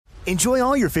Enjoy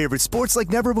all your favorite sports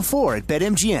like never before at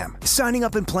BetMGM. Signing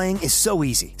up and playing is so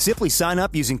easy. Simply sign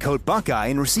up using code Buckeye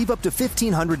and receive up to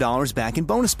 $1,500 back in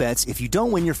bonus bets if you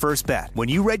don't win your first bet. When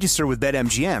you register with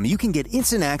BetMGM, you can get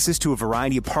instant access to a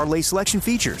variety of parlay selection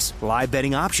features, live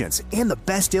betting options, and the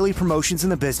best daily promotions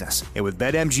in the business. And with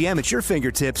BetMGM at your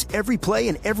fingertips, every play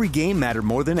and every game matter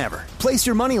more than ever. Place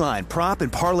your moneyline, prop,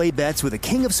 and parlay bets with the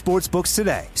king of sportsbooks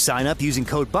today. Sign up using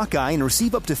code Buckeye and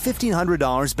receive up to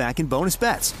 $1,500 back in bonus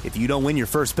bets if you don't win your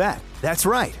first bet. That's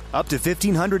right, up to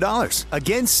 $1,500.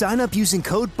 Again, sign up using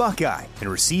code Buckeye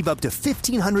and receive up to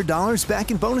 $1,500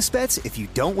 back in bonus bets if you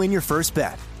don't win your first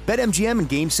bet. BetMGM and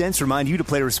GameSense remind you to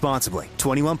play responsibly.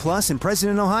 21 plus and present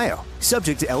in Ohio.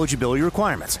 Subject to eligibility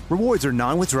requirements. Rewards are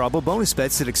non-withdrawable bonus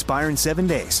bets that expire in 7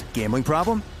 days. Gambling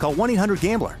problem? Call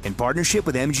 1-800-GAMBLER in partnership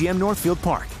with MGM Northfield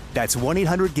Park. That's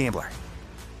 1-800-GAMBLER.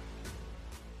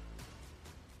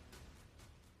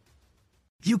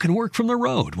 You can work from the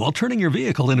road while turning your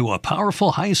vehicle into a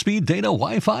powerful high-speed data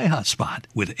Wi-Fi hotspot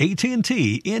with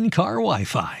AT&T in-car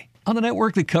Wi-Fi. On a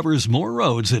network that covers more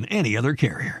roads than any other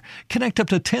carrier. Connect up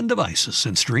to 10 devices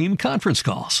and stream conference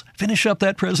calls. Finish up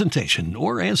that presentation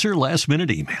or answer last-minute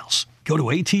emails. Go to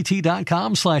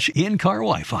att.com/in-car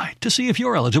Wi-Fi to see if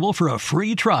you're eligible for a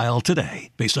free trial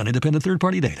today. Based on independent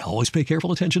third-party data, always pay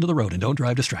careful attention to the road and don't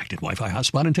drive distracted. Wi-Fi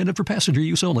hotspot intended for passenger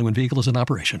use only when vehicle is in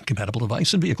operation. Compatible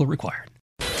device and vehicle required.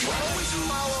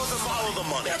 Follow the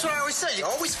money. That's what I always say. You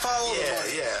always follow the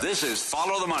money. Yeah. This is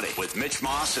Follow the Money with Mitch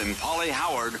Moss and Paulie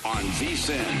Howard on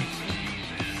VSiN.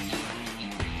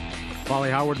 Paulie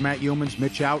Howard, Matt Youmans,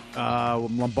 Mitch out.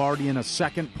 Lombardi in a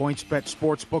second. PointsBet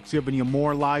Sportsbooks giving you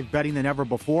more live betting than ever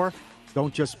before.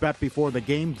 Don't just bet before the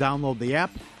game. Download the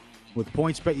app. With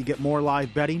PointsBet, you get more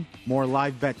live betting, more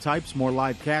live bet types, more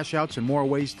live cash outs, and more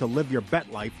ways to live your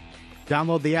bet life.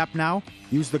 Download the app now.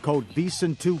 Use the code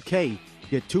VSiN2K.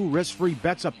 Get 2 risk-free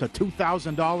bets up to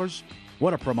 $2,000.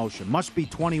 What a promotion. Must be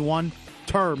 21.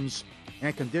 Terms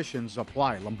and conditions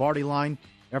apply. Lombardi Line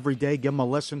every day. Give them a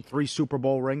listen. 3 Super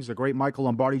Bowl rings. The great Michael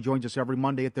Lombardi joins us every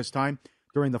Monday at this time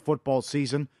during the football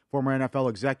season. Former NFL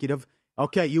executive.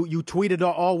 Okay, you tweeted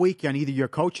all weekend. Either you're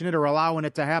coaching it or allowing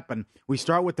it to happen. We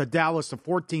start with the Dallas, the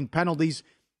 14 penalties.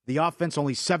 The offense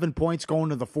only 7 points going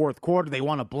to the fourth quarter. They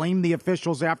want to blame the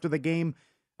officials after the game.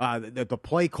 The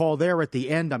play call there at the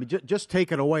end. I mean, just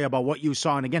take it away about what you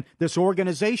saw. And again, this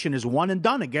organization is one and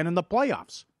done again in the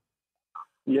playoffs.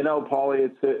 You know,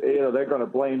 Paulie, they're going to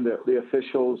blame the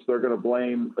officials. They're going to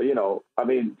blame,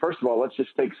 first of all, let's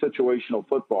just take situational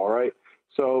football, right?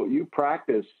 So you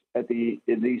practice if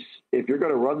you're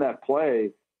going to run that play,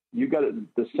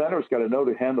 the center's got to know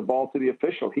to hand the ball to the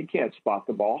official. He can't spot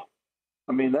the ball.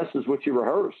 I mean, this is what you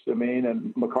rehearse.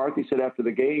 And McCarthy said after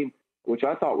the game, which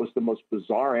I thought was the most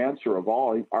bizarre answer of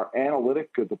all. Our analytic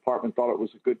department thought it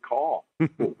was a good call.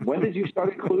 When did you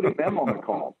start including them on the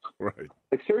calls? Right.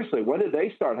 Like, seriously, when did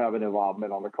they start having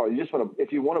involvement on the call? You just want to,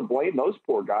 if you want to blame those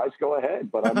poor guys, go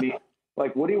ahead. But I mean,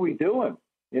 what are we doing?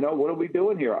 What are we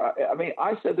doing here?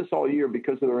 I said this all year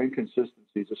because of their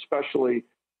inconsistencies, especially,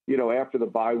 after the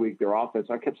bye week, their offense.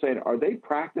 I kept saying, are they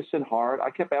practicing hard?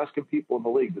 I kept asking people in the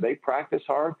league, do they practice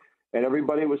hard? And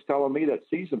everybody was telling me that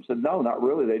sees them said, no, not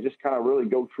really. They just kind of really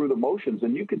go through the motions.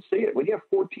 And you can see it when you have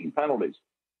 14 penalties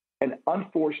and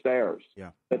unforced errors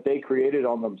that they created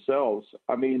on themselves.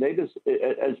 I mean, they just,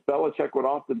 as Belichick would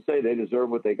often say, they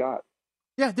deserve what they got.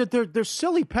 Yeah, they're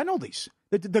silly penalties.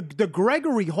 The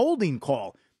Gregory holding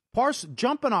call, Parsons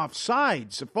jumping off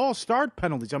sides, false start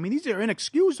penalties. I mean, these are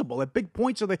inexcusable at big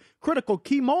points of the critical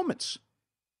key moments.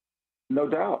 No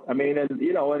doubt. I mean, and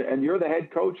you're the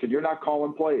head coach and you're not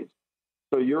calling plays.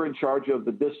 So you're in charge of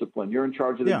the discipline. You're in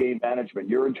charge of the game management.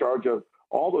 You're in charge of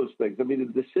all those things. I mean,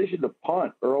 the decision to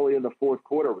punt early in the fourth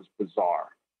quarter was bizarre.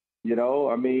 It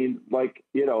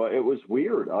was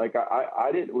weird. Like,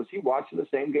 I didn't – was he watching the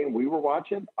same game we were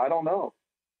watching? I don't know.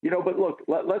 But look,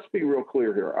 let's be real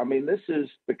clear here. I mean, this is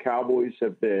the Cowboys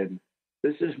have been –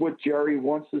 this is what Jerry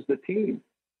wants as the team.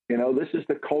 This is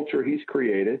the culture he's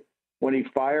created. When he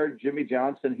fired Jimmy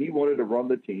Johnson, he wanted to run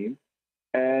the team.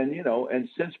 And, and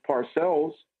since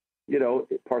Parcells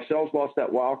lost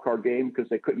that wild card game because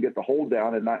they couldn't get the hold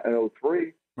down in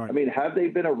 2003. Right. I mean, have they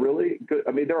been a really good –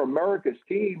 I mean, they're America's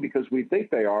team because we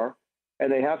think they are,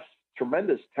 and they have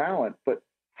tremendous talent. But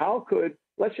how could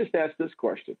 – let's just ask this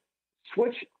question.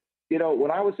 Switch –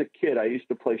 when I was a kid, I used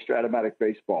to play Stratomatic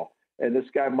baseball. And this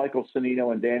guy, Michael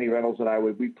Cimino and Danny Reynolds and I,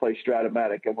 we'd play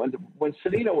Stratomatic. And when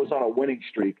Cimino was on a winning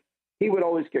streak, he would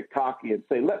always get cocky and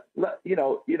say, let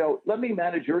me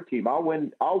manage your team. I'll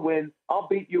win. I'll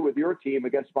beat you with your team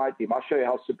against my team. I'll show you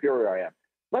how superior I am.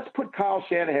 Let's put Kyle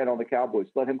Shanahan on the Cowboys.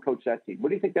 Let him coach that team. What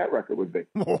do you think that record would be?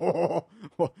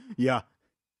 Yeah,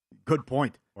 good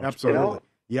point. Absolutely. You know?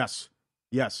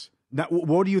 Yes. Now,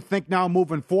 what do you think now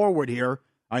moving forward here?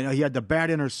 I know he had the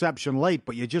bad interception late,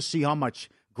 but you just see how much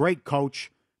great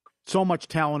coach, so much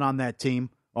talent on that team.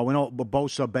 Oh, we know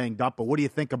Bosa banged up, but what do you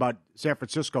think about San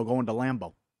Francisco going to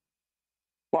Lambeau?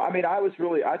 Well, I mean,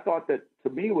 I thought that, to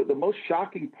me, what the most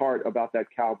shocking part about that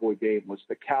Cowboy game was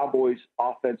the Cowboys'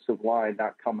 offensive line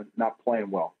not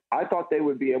playing well. I thought they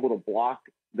would be able to block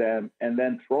them and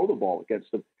then throw the ball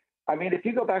against them. I mean, if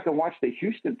you go back and watch the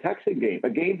Houston-Texan game, a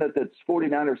game that the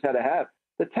 49ers had to have,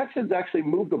 the Texans actually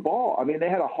moved the ball. I mean, they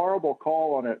had a horrible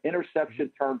call on an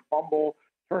interception, turned fumble,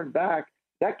 turned back.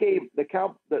 That game, the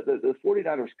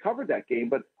 49ers covered that game,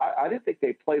 but I didn't think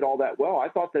they played all that well. I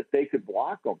thought that they could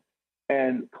block them.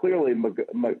 And clearly,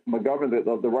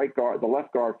 McGovern, the right guard, the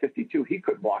left guard, 52, he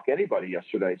couldn't block anybody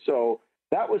yesterday. So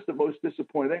that was the most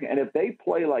disappointing thing. And if they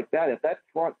play like that, if that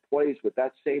front plays with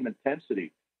that same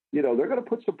intensity, they're going to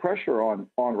put some pressure on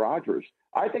Rodgers.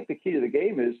 I think the key to the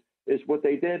game is what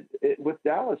they did with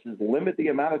Dallas is limit the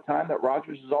amount of time that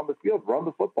Rodgers is on the field, run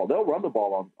the football. They'll run the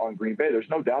ball on Green Bay. There's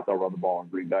no doubt they'll run the ball on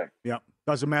Green Bay. Yeah.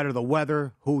 Doesn't matter the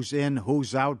weather, who's in,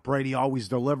 who's out. Brady always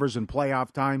delivers in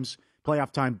playoff times.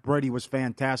 Playoff time, Brady was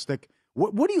fantastic.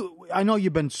 What do you? I know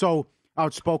you've been so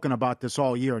outspoken about this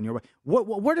all year, and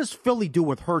what does Philly do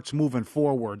with Hurts moving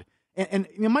forward? And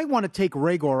you might want to take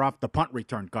Reagor off the punt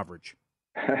return coverage.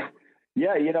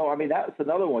 Yeah, I mean that's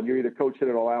another one. You're either coaching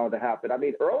it or allowing it to happen. I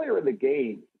mean, earlier in the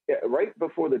game, right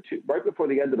before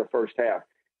the end of the first half,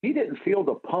 he didn't field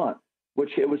a punt,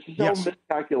 which it was his own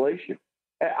miscalculation.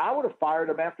 I would have fired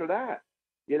him after that,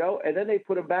 And then they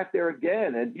put him back there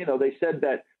again, and they said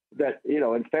that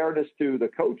in fairness to the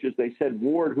coaches, they said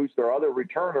Ward, who's their other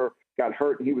returner, got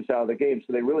hurt and he was out of the game.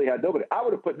 So they really had nobody. I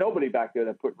would have put nobody back there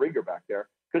and put Rieger back there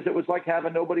because it was like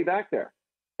having nobody back there.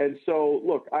 And so,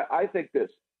 look, I think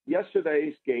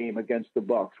yesterday's game against the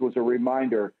Bucs was a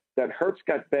reminder that Hurts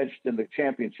got benched in the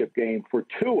championship game for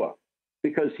Tua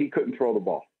because he couldn't throw the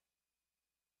ball.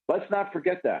 Let's not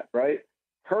forget that, right?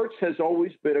 Hurts has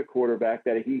always been a quarterback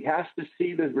that he has to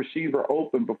see the receiver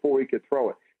open before he could throw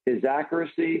it. His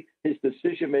accuracy, his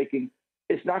decision-making,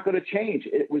 it's not going to change.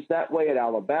 It was that way at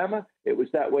Alabama. It was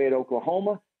that way at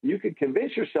Oklahoma. You can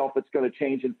convince yourself it's going to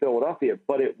change in Philadelphia,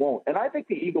 but it won't. And I think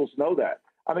the Eagles know that.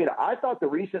 I mean, I thought the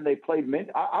reason they played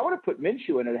I would have put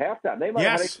Minshew in at halftime.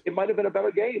 It might have been a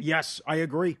better game. Yes, I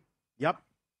agree. Yep.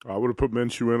 I would have put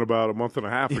Minshew in about a month and a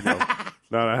half ago,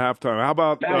 not at halftime. How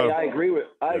about Matty, I agree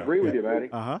with you, Matty.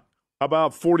 Uh-huh. How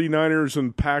about 49ers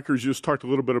and Packers? You just talked a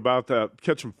little bit about that.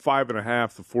 Catch them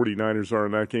 5.5, the 49ers are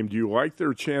in that game. Do you like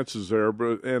their chances there?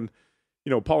 And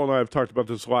Paul and I have talked about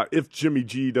this a lot. If Jimmy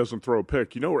G doesn't throw a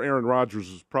pick, Aaron Rodgers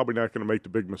is probably not going to make the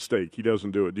big mistake. He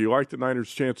doesn't do it. Do you like the Niners'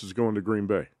 chances going to Green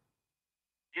Bay?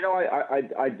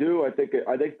 I do. I think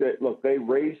that, look, they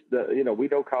raised we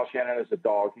know Kyle Shanahan is a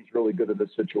dog. He's really good in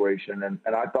this situation.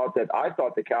 And I thought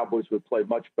the Cowboys would play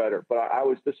much better, but I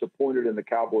was disappointed in the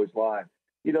Cowboys line.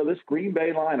 This Green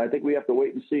Bay line, I think we have to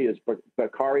wait and see. Is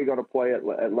Bakari going to play at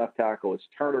left tackle? Is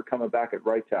Turner coming back at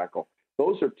right tackle?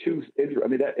 Those are two injuries. I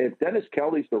mean, if Dennis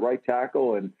Kelly's the right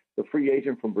tackle and the free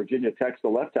agent from Virginia Tech's the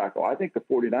left tackle, I think the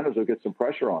 49ers will get some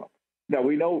pressure on them. Now,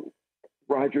 we know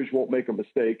Rodgers won't make a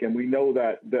mistake, and we know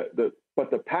that but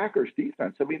the Packers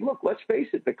defense, I mean, look, let's face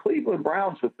it, the Cleveland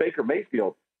Browns with Baker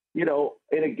Mayfield, in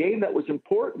a game that was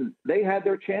important, they had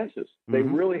their chances. Mm-hmm. They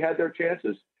really had their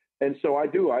chances. And so I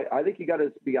think you got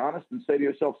to be honest and say to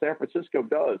yourself, San Francisco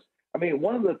does. I mean,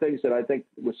 one of the things that I think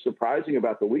was surprising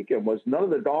about the weekend was none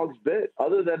of the dogs bit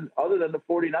other than the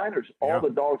 49ers. All the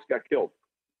dogs got killed.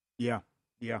 Yeah.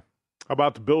 How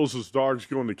about the Bills' dogs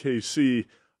going to KC?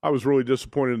 I was really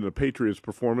disappointed in the Patriots'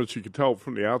 performance. You could tell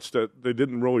from the outset they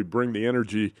didn't really bring the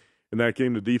energy in that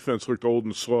game. The defense looked old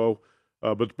and slow,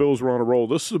 but the Bills were on a roll.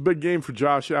 This is a big game for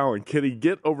Josh Allen. Can he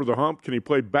get over the hump? Can he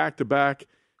play back-to-back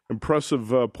impressive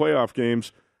playoff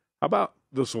games? How about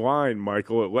this line,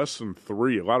 Michael, at less than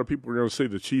 3? A lot of people are going to say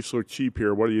the Chiefs look cheap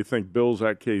here. What do you think, Bills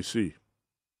at KC?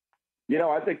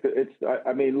 I think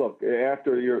that look,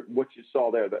 after what you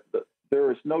saw there,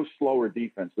 there is no slower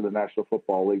defense in the National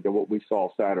Football League than what we saw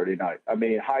Saturday night. I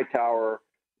mean, Hightower,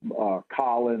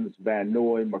 Collins, Van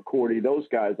Noy, McCourty, those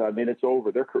guys, I mean, it's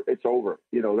over. It's over.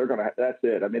 That's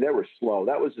it. I mean, they were slow.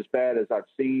 That was as bad as I've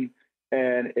seen.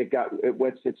 And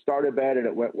it started bad and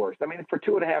it went worse. I mean, for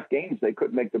 2.5 games, they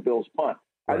couldn't make the Bills punt.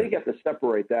 Right. I think you have to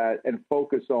separate that and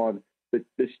focus on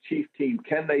this Chief team.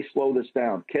 Can they slow this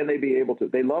down? Can they be able to?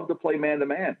 They love to play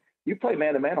man-to-man. You play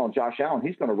man-to-man on Josh Allen,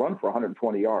 he's going to run for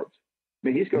 120 yards. I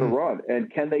mean, he's going to run.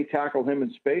 And can they tackle him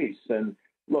in space? And,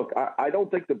 look, I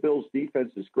don't think the Bills'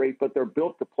 defense is great, but they're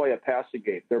built to play a passing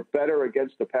game. They're better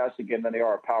against the passing game than they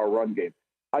are a power run game.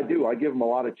 I do. I give them a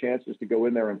lot of chances to go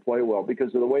in there and play well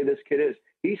because of the way this kid is.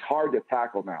 He's hard to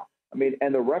tackle now. I mean,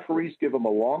 and the referees give him a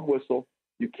long whistle.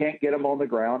 You can't get him on the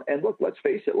ground. And look, let's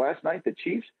face it, last night, the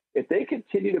Chiefs, if they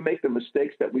continue to make the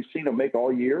mistakes that we've seen them make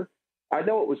all year, I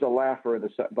know it was a laugher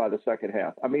by the second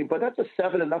half. I mean, but that's a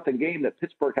 7-0 game that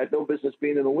Pittsburgh had no business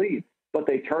being in the lead. But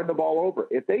they turned the ball over.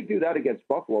 If they do that against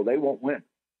Buffalo, they won't win.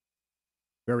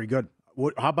 Very good.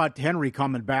 How about Henry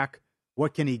coming back?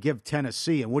 What can he give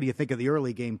Tennessee? And what do you think of the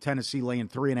early game, Tennessee laying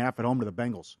 3.5 at home to the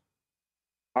Bengals?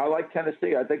 I like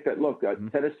Tennessee. I think that, look,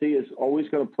 Tennessee is always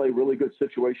going to play really good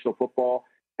situational football.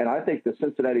 And I think the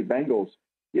Cincinnati Bengals,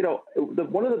 you know,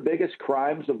 one of the biggest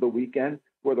crimes of the weekend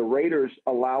were the Raiders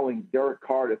allowing Derek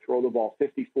Carr to throw the ball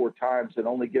 54 times and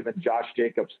only giving Josh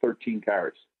Jacobs 13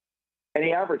 carries. And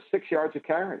he averaged 6 yards a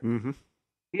carry. Mm-hmm.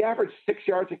 He averaged 6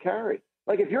 yards a carry.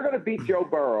 Like, if you're going to beat Joe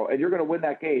Burrow and you're going to win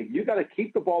that game, you got to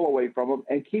keep the ball away from him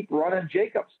and keep running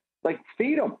Jacobs. Like,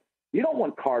 feed him. You don't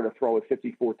want Carr to throw it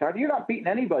 54 times. You're not beating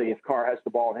anybody if Carr has the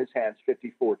ball in his hands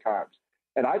 54 times.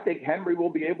 And I think Henry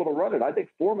will be able to run it. I think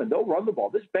Foreman, they'll run the ball.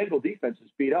 This Bengal defense is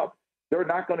beat up. They're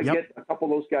not going to get a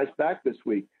couple of those guys back this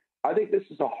week. I think this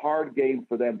is a hard game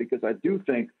for them because I do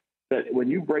think that when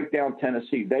you break down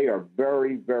Tennessee, they are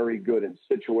very, very good in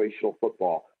situational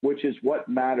football, which is what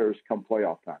matters come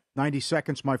playoff time. 90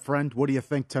 seconds, my friend. What do you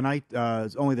think tonight?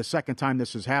 It's only the second time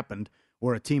this has happened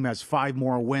where a team has 5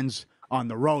 more wins on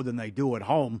the road than they do at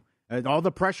home. All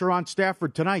the pressure on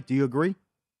Stafford tonight. Do you agree?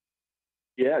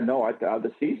 Yeah, no,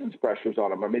 the season's pressure's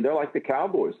on them. I mean, they're like the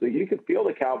Cowboys. You could feel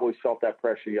the Cowboys felt that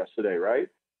pressure yesterday, right?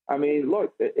 I mean,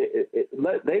 look,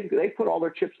 they put all their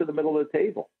chips in the middle of the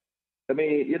table. I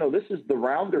mean, you know, this is the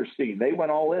Rounders scene. They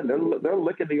went all in. They're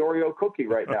licking the Oreo cookie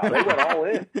right now. They went all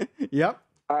in. Yep.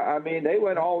 I mean, they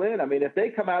went all in. I mean, if they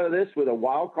come out of this with a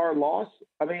wild card loss,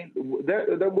 I mean,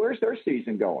 where's their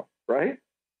season going, right?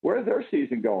 Where's their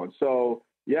season going? So,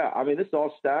 yeah, I mean, this is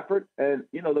all Stafford. And,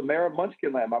 you know, the mayor of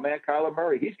Munchkinland, my man Kyler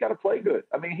Murray, he's got to play good.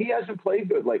 I mean, he hasn't played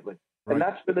good lately. Right. And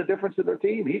that's been the difference in their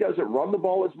team. He doesn't run the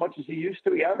ball as much as he used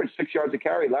to. He averaged 6 yards a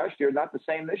carry last year, not the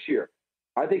same this year.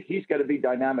 I think he's got to be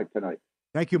dynamic tonight.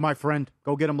 Thank you, my friend.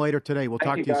 Go get him later today. We'll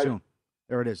talk to you soon.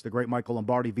 There it is, the great Michael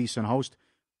Lombardi, VSiN host,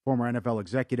 former NFL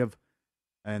executive.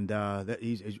 And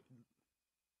he's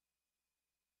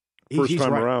First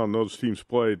time right. around, those teams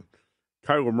played.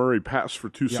 Kyler Murray passed for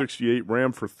 268,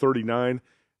 ran for 39,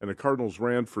 and the Cardinals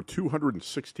ran for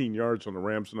 216 yards on the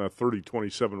Rams in that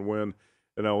 30-27 win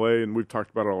in L.A., and we've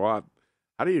talked about it a lot.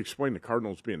 How do you explain the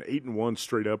Cardinals being 8-1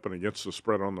 straight up and against the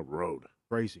spread on the road?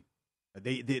 Crazy.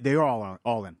 They are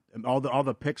all in. All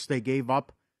the picks they gave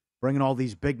up, bringing all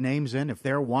these big names in. If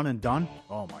they're one and done,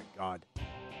 oh my God.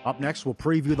 Up next, we'll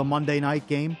preview the Monday night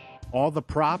game, all the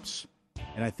props,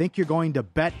 and I think you're going to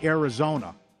bet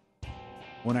Arizona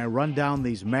when I run down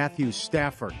these Matthew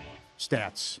Stafford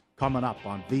stats coming up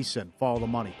on VSiN. Follow the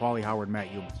money. Paulie Howard, Matt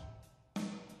Youmans.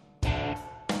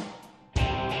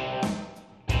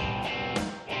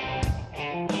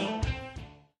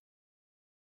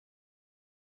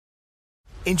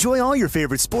 Enjoy all your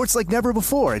favorite sports like never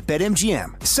before at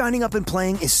BetMGM. Signing up and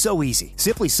playing is so easy.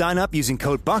 Simply sign up using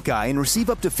code Buckeye and receive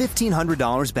up to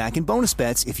 $1,500 back in bonus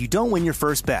bets if you don't win your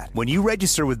first bet. When you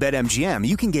register with BetMGM,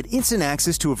 you can get instant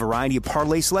access to a variety of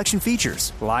parlay selection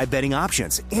features, live betting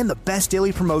options, and the best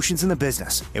daily promotions in the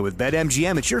business. And with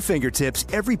BetMGM at your fingertips,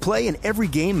 every play and every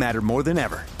game matter more than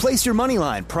ever. Place your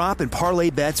moneyline, prop, and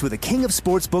parlay bets with the king of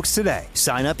sportsbooks today.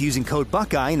 Sign up using code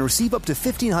Buckeye and receive up to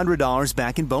 $1,500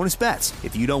 back in bonus bets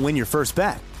if you don't win your first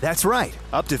bet. That's right,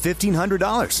 up to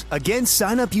 $1,500. Again,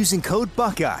 sign up using code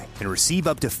Buckeye and receive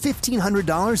up to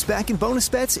 $1,500 back in bonus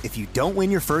bets if you don't win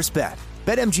your first bet.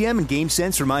 BetMGM and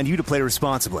GameSense remind you to play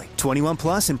responsibly. 21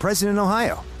 plus and present in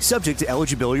Ohio. Subject to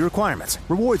eligibility requirements.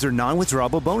 Rewards are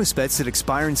non-withdrawable bonus bets that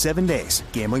expire in 7 days.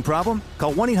 Gambling problem?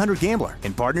 Call 1-800-GAMBLER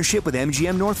in partnership with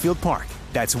MGM Northfield Park.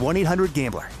 That's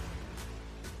 1-800-GAMBLER.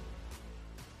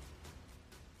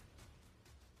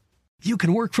 You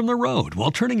can work from the road while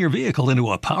turning your vehicle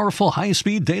into a powerful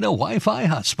high-speed data Wi-Fi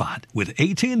hotspot with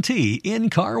AT&T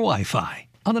in-car Wi-Fi.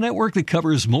 On the network that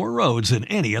covers more roads than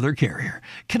any other carrier.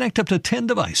 Connect up to 10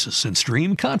 devices and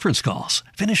stream conference calls.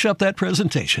 Finish up that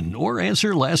presentation or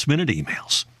answer last-minute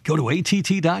emails. Go to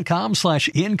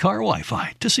att.com/in-car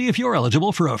Wi-Fi to see if you're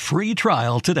eligible for a free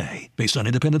trial today. Based on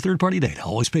independent third-party data,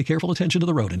 always pay careful attention to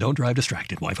the road and don't drive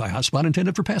distracted. Wi-Fi hotspot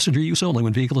intended for passenger use only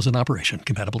when vehicle is in operation.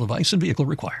 Compatible device and vehicle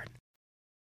required.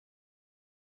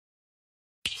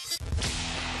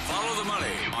 Follow the money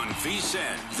on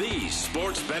VSiN, the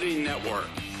sports betting network.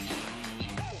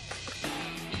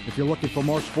 If you're looking for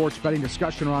more sports betting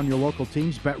discussion around your local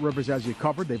teams, BetRivers has you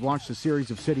covered. They've launched a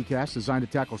series of CityCasts designed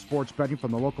to tackle sports betting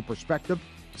from the local perspective.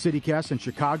 CityCasts in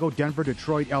Chicago, Denver,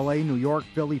 Detroit, LA, New York,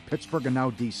 Philly, Pittsburgh, and now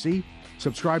DC.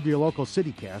 Subscribe to your local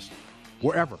CityCast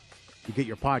wherever you get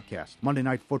your podcast. Monday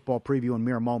Night Football preview in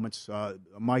mere moments.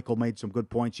 Michael made some good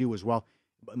points, you as well.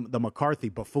 The McCarthy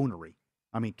buffoonery.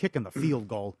 I mean, kicking the field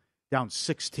goal down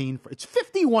 16. It's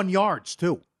 51 yards,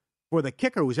 too, for the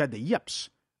kicker who's had the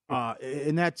yips.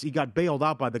 And he got bailed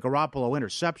out by the Garoppolo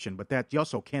interception, but that you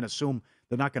also can't assume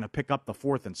they're not going to pick up the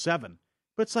 4th and 7.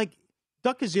 But it's like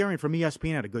Duck Kazarian from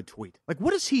ESPN had a good tweet. Like,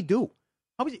 what does he do?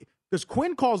 Because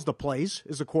Quinn calls the plays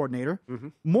as a coordinator. Mm-hmm.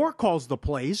 Moore calls the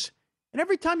plays. And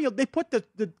every time they put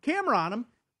the camera on him,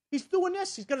 he's doing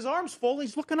this. He's got his arms full. And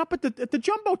he's looking up at the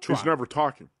Jumbotron. He's never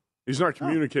talking. He's not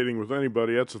communicating with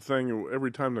anybody. That's the thing.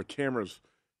 Every time the cameras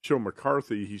show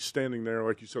McCarthy, he's standing there,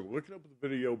 like you said, looking up at the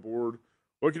video board,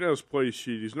 looking at his play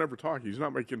sheet. He's never talking. He's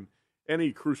not making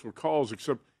any crucial calls,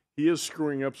 except he is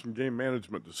screwing up some game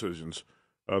management decisions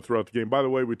throughout the game. By the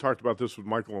way, we talked about this with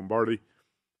Michael Lombardi.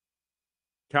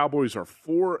 Cowboys are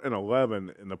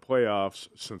 4-11 in the playoffs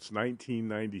since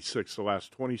 1996, the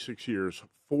last 26 years.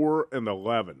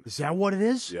 4-11. Is that what it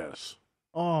is? Yes.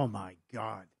 Oh, my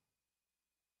God.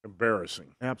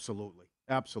 Embarrassing. Absolutely.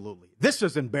 Absolutely. This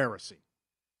is embarrassing.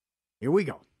 Here we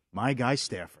go. My guy,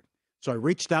 Stafford. So I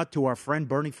reached out to our friend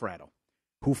Bernie Fratto,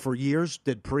 who for years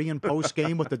did pre- and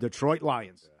post-game with the Detroit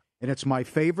Lions. Yeah. And it's my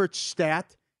favorite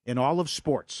stat in all of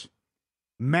sports.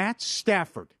 Matt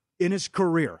Stafford, in his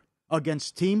career,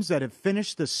 against teams that have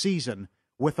finished the season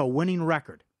with a winning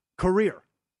record. Career.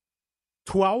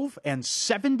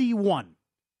 12-71.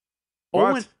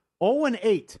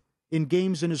 0-8 in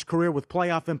games in his career with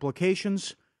playoff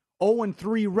implications.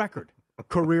 0-3 record.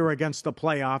 Career against the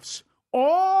playoffs.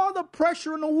 All the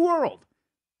pressure in the world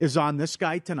is on this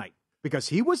guy tonight because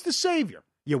he was the savior.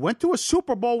 You went to a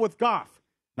Super Bowl with Goff.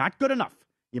 Not good enough.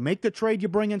 You make the trade, you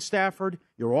bring in Stafford.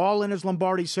 You're all in, as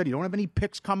Lombardi said. You don't have any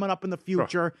picks coming up in the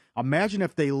future. Imagine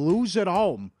if they lose at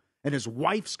home and his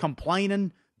wife's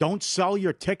complaining, don't sell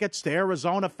your tickets to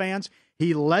Arizona fans.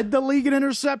 He led the league in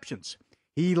interceptions.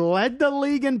 He led the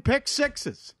league in pick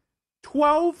sixes.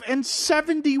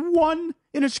 12-71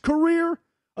 in his career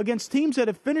against teams that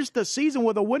have finished the season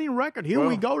with a winning record. Here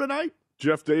we go tonight.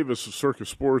 Jeff Davis of Circus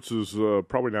Sports is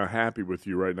probably not happy with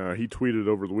you right now. He tweeted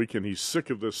over the weekend he's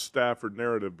sick of this Stafford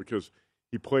narrative because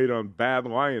he played on bad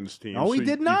Lions teams. No, he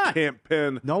did not. You can't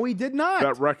pin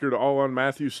that record all on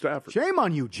Matthew Stafford. Shame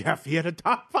on you, Jeff. He had a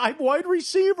top 5 wide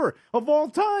receiver of all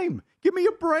time. Give me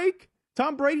a break.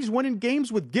 Tom Brady's winning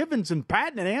games with Givens and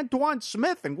Patton and Antoine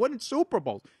Smith and winning Super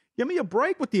Bowls. Give me a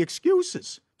break with the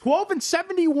excuses.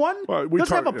 12-71? Doesn't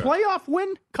have a playoff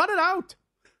win? Cut it out.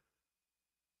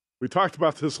 We talked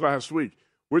about this last week.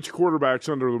 Which quarterback's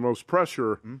under the most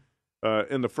pressure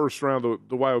in the first round,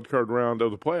 the wild card round of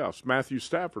the playoffs? Matthew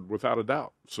Stafford, without a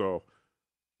doubt. So,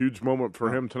 huge moment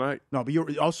for him tonight. No, but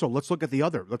also, let's look at the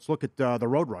other. Let's look at the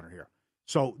Roadrunner here.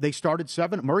 So, they started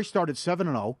 7. Murray started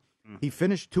 7-0. He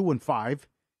finished 2-5.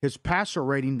 His passer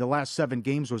rating the last 7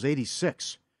 games was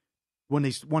 86.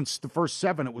 Once the first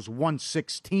 7, it was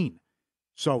 116.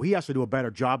 So, he has to do a better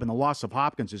job, and the loss of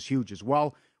Hopkins is huge as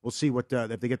well. We'll see what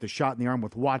if they get the shot in the arm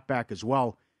with Watt back as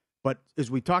well. But as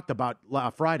we talked about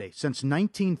Friday, since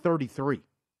 1933,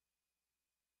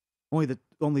 only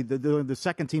the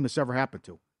second team this ever happened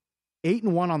to.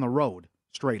 8-1 on the road,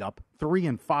 straight up.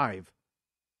 3-5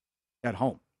 at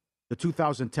home. The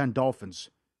 2010 Dolphins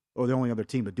are the only other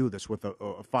team to do this with a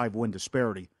 5-win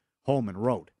disparity, home and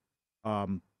road.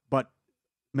 But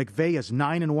McVay has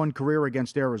 9-1 career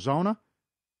against Arizona.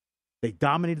 They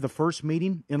dominated the first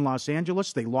meeting in Los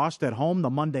Angeles. They lost at home the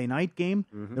Monday night game.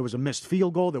 Mm-hmm. There was a missed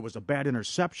field goal. There was a bad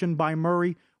interception by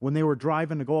Murray when they were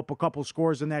driving to go up a couple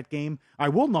scores in that game. I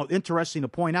will note, interesting to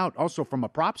point out, also from a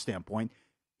prop standpoint,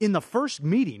 in the first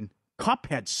meeting, Kupp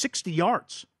had 60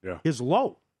 yards, his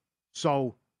low.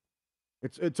 So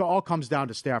it all comes down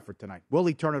to Stafford tonight. Will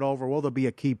he turn it over? Will there be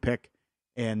a key pick?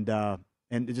 And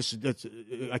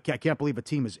I can't believe a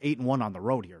team is 8-1 on the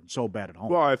road here and so bad at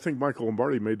home. Well, I think Michael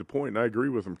Lombardi made the point, and I agree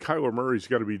with him. Kyler Murray's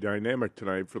got to be dynamic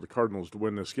tonight for the Cardinals to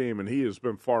win this game, and he has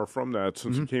been far from that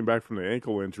since he came back from the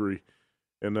ankle injury.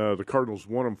 And the Cardinals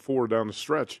won him 4 down the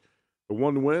stretch. The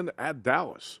one win at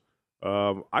Dallas.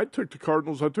 I took the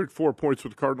Cardinals. I took 4 points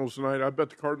with the Cardinals tonight. I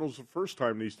bet the Cardinals the first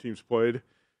time these teams played.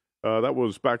 That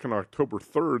was back on October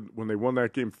 3rd when they won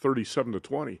that game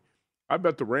 37-20. I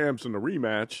bet the Rams in the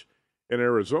rematch in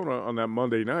Arizona on that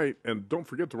Monday night. And don't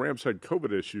forget the Rams had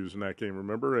COVID issues in that game,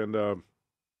 remember? And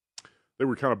they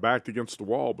were kind of backed against the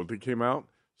wall, but they came out.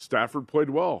 Stafford played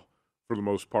well for the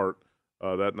most part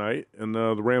that night, and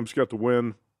the Rams got the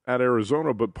win at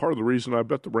Arizona. But part of the reason I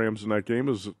bet the Rams in that game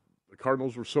is the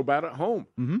Cardinals were so bad at home.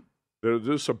 Mm-hmm. They're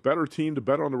just a better team to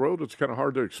bet on the road. It's kind of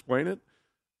hard to explain it,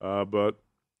 but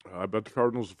I bet the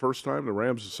Cardinals the first time, the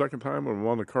Rams the second time, and I'm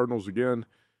on the Cardinals again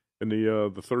in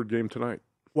the third game tonight.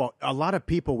 Well, a lot of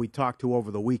people we talked to over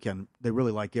the weekend, they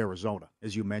really like Arizona,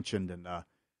 as you mentioned, and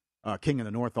King of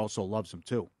the North also loves them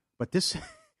too. But this,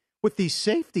 with these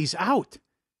safeties out,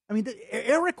 I mean,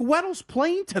 Eric Weddle's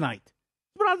playing tonight.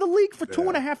 He's been out of the league for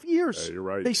 2.5 years. Yeah, you're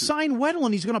right. They signed Weddle,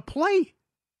 and he's going to play. I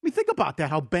mean, think about that,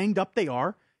 how banged up they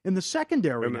are in the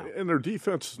secondary now. And their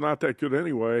defense is not that good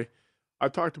anyway. I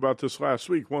talked about this last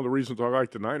week. One of the reasons I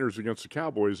like the Niners against the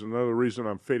Cowboys, another reason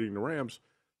I'm fading the Rams,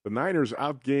 the Niners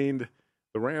outgained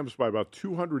the Rams by about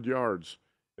 200 yards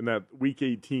in that Week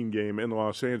 18 game in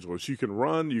Los Angeles. You can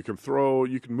run, you can throw,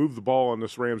 you can move the ball on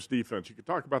this Rams defense. You can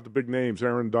talk about the big names,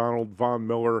 Aaron Donald, Von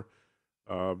Miller,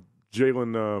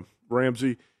 Jalen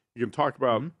Ramsey. You can talk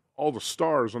about all the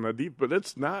stars on that defense, but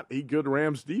it's not a good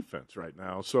Rams defense right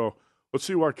now. So let's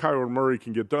see what Kyler Murray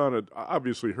can get done. It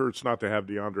obviously hurts not to have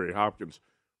DeAndre Hopkins.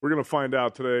 We're going to find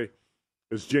out today,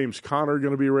 is James Conner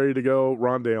going to be ready to go,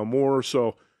 Rondale Moore.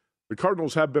 So the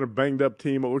Cardinals have been a banged-up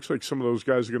team. It looks like some of those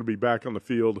guys are going to be back on the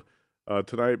field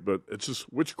tonight, but it's just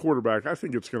which quarterback. I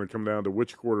think it's going to come down to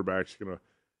which quarterback's going to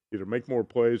either make more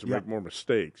plays or make more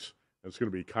mistakes. It's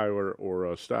going to be Kyler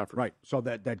or Stafford. Right. So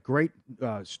that great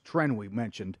trend we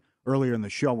mentioned earlier in the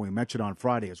show, we mentioned on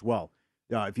Friday as well.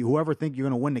 If you whoever think you're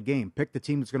going to win the game, pick the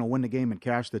team that's going to win the game and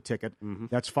cash the ticket. Mm-hmm.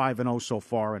 That's 5-0 so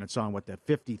far, and it's on that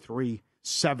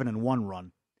 53-7-1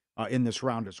 run in this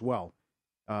round as well.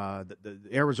 The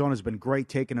Arizona's been great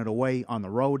taking it away on the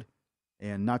road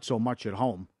and not so much at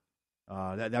home.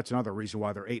 That's another reason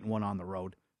why they're 8-1 on the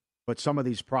road. But some of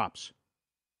these props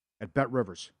at Bet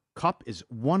Rivers, Kupp is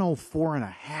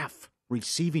 104.5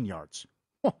 receiving yards.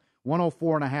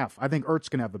 104.5. I think Ertz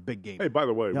can have a big game. Hey, by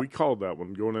the way, we called that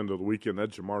one going into the weekend. That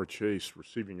Jamar Chase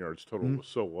receiving yards total was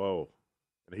so low,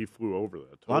 and he flew over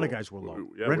that total. A lot of guys were low.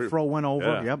 Renfro went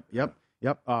over.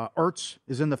 Yep. Ertz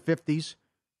is in the 50s.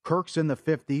 Kirk's in the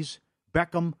 50s.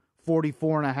 Beckham,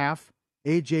 44.5.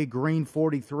 A.J. Green,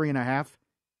 43.5.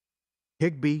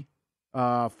 Higbee,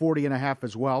 40.5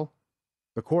 as well.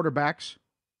 The quarterbacks,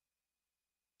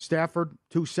 Stafford,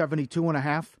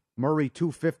 272.5. Murray,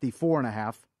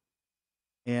 254.5.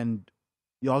 And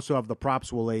you also have the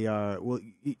props. Will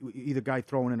either guy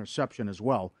throw an interception as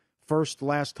well? First,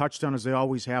 last touchdown, as they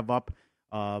always have up.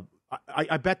 I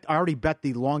already bet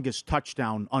the longest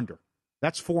touchdown under.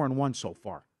 That's 4-1 so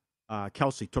far.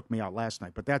 Kelsey took me out last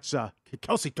night, but that's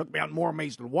Kelsey took me out more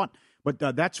amazed than one. But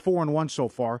that's 4-1 so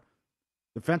far.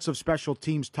 Defensive special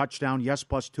teams touchdown, yes,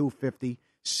 plus 250.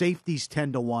 Safeties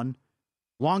 10-1.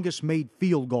 Longest made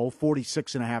field goal,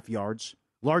 46.5 yards.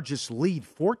 Largest lead,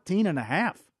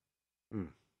 14.5.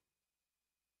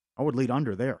 I would lead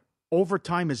under there.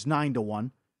 Overtime is 9-1.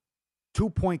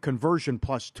 2-point conversion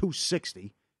plus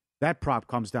 260. That prop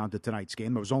comes down to tonight's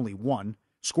game. There was only one.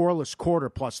 Scoreless quarter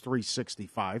plus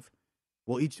 365.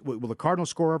 Will the Cardinals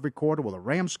score every quarter? Will the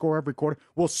Rams score every quarter?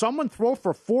 Will someone throw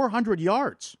for 400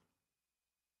 yards?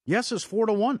 Yes is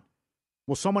 4-1.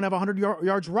 Will someone have 100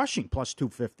 yards rushing plus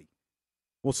 250?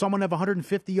 Will someone have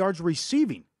 150 yards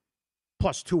receiving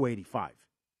plus 285?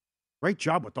 Great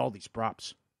job with all these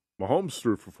props. Mahomes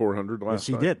threw for 400 last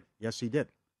night. Yes, he did.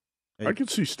 I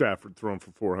could see Stafford throwing for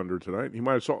 400 tonight. He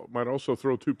might also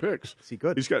throw 2 picks. Is he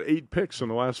good? He's got 8 picks in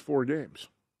the last 4 games.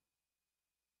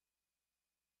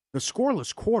 The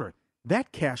scoreless quarter,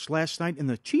 that cashed last night in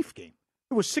the Chief game.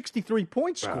 It was 63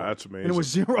 points scored. That's amazing. And it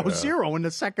was 0-0 in the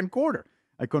second quarter.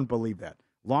 I couldn't believe that.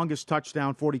 Longest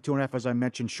touchdown, 42.5, as I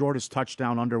mentioned. Shortest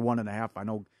touchdown, under 1.5. I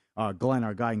know Glenn,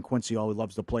 our guy in Quincy, always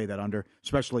loves to play that under,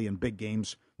 especially in big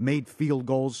games. Made field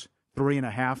goals,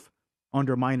 3.5,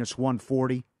 under minus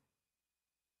 140.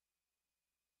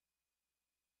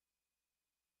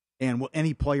 And will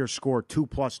any player score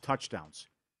 2+ touchdowns?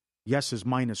 Yes is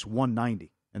minus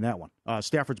 190 in that one.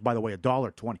 Stafford's, by the way,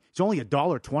 $1.20. It's only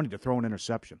 $1.20 to throw an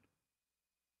interception.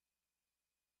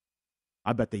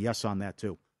 I bet the yes on that,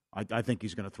 too. I think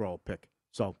he's going to throw a pick.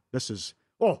 So this is,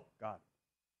 oh, God.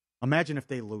 Imagine if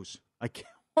they lose. I can't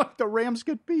want the Rams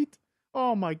get beat.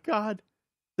 Oh, my God.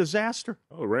 Disaster.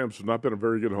 Well, the Rams have not been a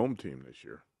very good home team this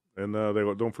year. And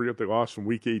don't forget they lost in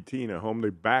Week 18 at home. They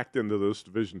backed into this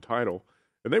division title.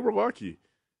 And they were lucky.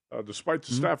 Despite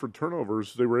the Stafford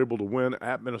turnovers, they were able to win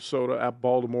at Minnesota, at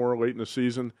Baltimore late in the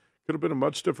season. Could have been a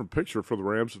much different picture for the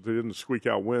Rams if they didn't squeak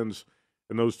out wins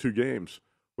in those 2 games.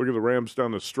 Look at the Rams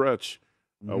down the stretch.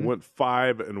 Went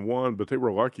 5-1, but they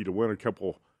were lucky to win a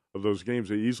couple of those games.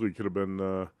 They easily could have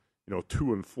been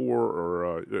 2-4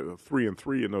 or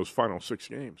 3-3 in those final 6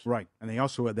 games. Right, and they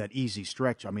also had that easy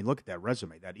stretch. I mean, look at that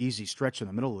resume. That easy stretch in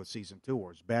the middle of the season too,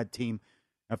 where it's a bad team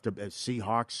after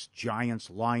Seahawks, Giants,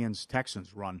 Lions,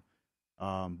 Texans run.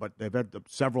 But they've had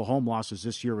several home losses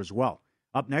this year as well.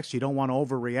 Up next, you don't want to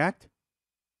overreact,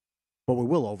 but we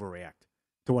will overreact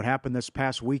to what happened this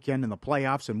past weekend in the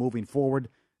playoffs and moving forward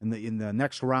in the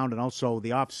next round and also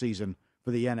the offseason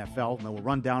for the NFL. And then we'll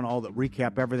run down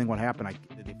recap everything what happened.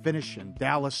 They finish in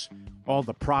Dallas, all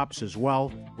the props as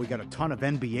well. We got a ton of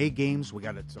NBA games. We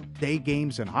got some day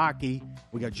games in hockey.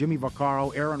 We got Jimmy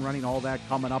Vaccaro, Aaron Running, all that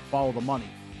coming up. Follow the money.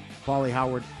 Paulie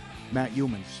Howard, Matt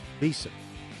Youmans, VSiN,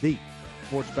 the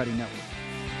Sports Betting Network.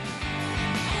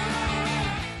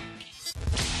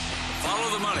 Follow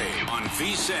the money on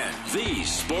VSiN, the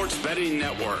Sports Betting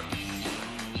Network.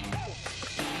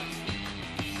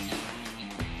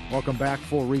 Welcome back.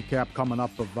 Full recap coming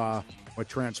up of what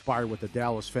transpired with the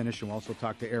Dallas finish, and we'll also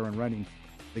talk to Aaron Renning,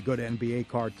 the good NBA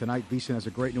card tonight. VSiN has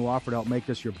a great new offer to help make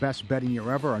this your best betting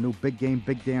year ever. Our new Big Game,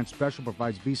 Big Dance special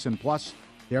provides VSiN Plus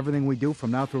to everything we do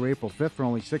from now through April 5th for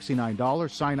only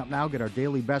 $69. Sign up now, get our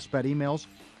daily best bet emails,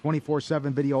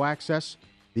 24/7 video access,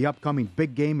 the upcoming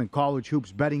Big Game and College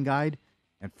Hoops betting guide,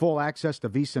 and full access to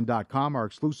VSiN.com, our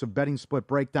exclusive betting split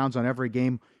breakdowns on every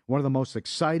game. One of the most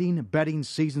exciting betting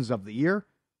seasons of the year.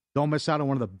 Don't miss out on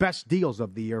one of the best deals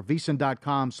of the year.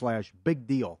 VSiN.com/big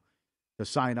deal to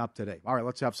sign up today. All right,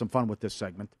 let's have some fun with this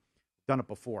segment. Done it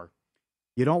before.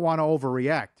 You don't want to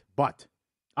overreact, but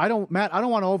Matt, I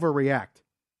don't want to overreact.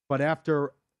 But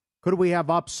could we have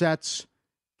upsets?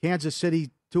 Kansas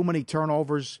City, too many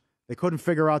turnovers. They couldn't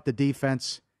figure out the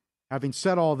defense. Having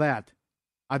said all that,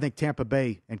 I think Tampa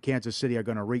Bay and Kansas City are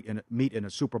going to meet in a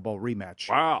Super Bowl rematch.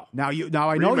 Wow. Now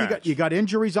I know you got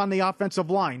injuries on the offensive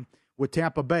line with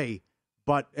Tampa Bay,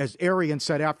 but as Arian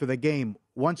said after the game,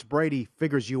 once Brady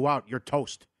figures you out, you're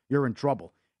toast. You're in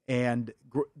trouble. And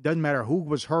doesn't matter who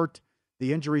was hurt,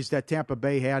 the injuries that Tampa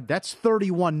Bay had, that's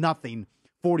 31-0,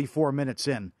 44 minutes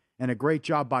in, and a great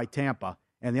job by Tampa.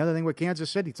 And the other thing with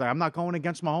Kansas City, it's like, I'm not going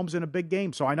against Mahomes in a big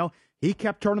game. So I know he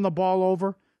kept turning the ball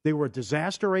over. They were a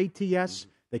disaster ATS.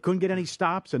 They couldn't get any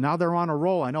stops, and now they're on a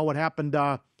roll. I know what happened,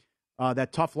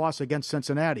 that tough loss against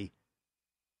Cincinnati.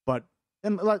 But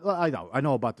and I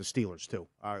know about the Steelers, too,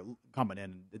 coming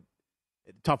in.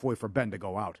 Tough way for Ben to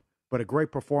go out. But a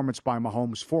great performance by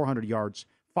Mahomes, 400 yards,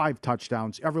 5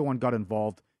 touchdowns. Everyone got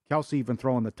involved. Kelsey even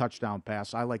throwing the touchdown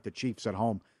pass. I like the Chiefs at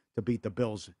home to beat the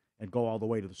Bills and go all the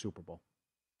way to the Super Bowl.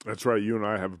 That's right. You and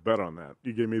I have a bet on that.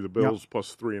 You gave me the Bills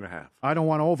plus 3.5. I don't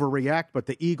want to overreact, but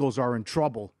the Eagles are in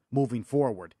trouble moving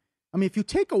forward. I mean, if you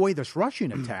take away this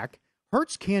rushing attack,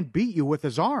 Hurts can't beat you with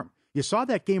his arm. You saw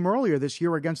that game earlier this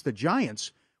year against the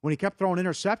Giants when he kept throwing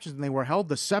interceptions and they were held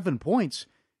to 7 points.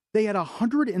 They had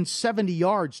 170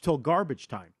 yards till garbage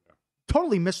time.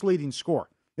 Totally misleading score.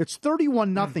 It's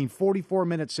 31-0, 44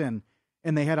 minutes in,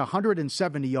 and they had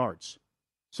 170 yards.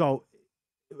 So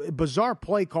bizarre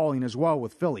play calling as well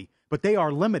with Philly, but they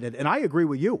are limited, and I agree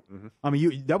with you. Mm-hmm. I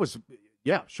mean, that was,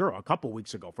 a couple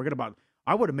weeks ago. Forget about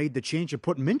I would have made the change and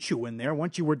put Minshew in there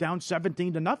once you were down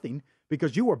 17-0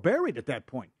 because you were buried at that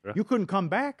point. Yeah. You couldn't come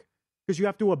back because you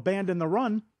have to abandon the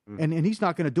run, and he's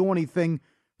not going to do anything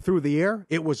through the air.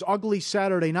 It was ugly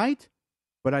Saturday night,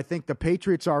 but I think the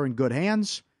Patriots are in good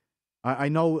hands. I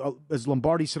know, as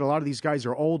Lombardi said, a lot of these guys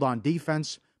are old on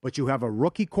defense, but you have a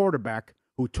rookie quarterback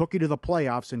who took you to the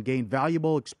playoffs and gained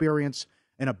valuable experience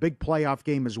in a big playoff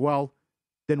game as well.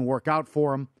 Didn't work out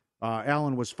for him.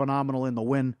 Allen was phenomenal in the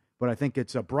win, but I think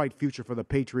it's a bright future for the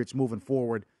Patriots moving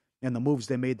forward and the moves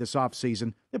they made this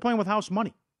offseason. They're playing with house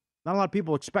money. Not a lot of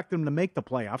people expect them to make the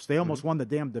playoffs. They almost won the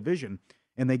damn division,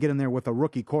 and they get in there with a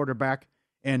rookie quarterback.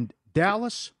 And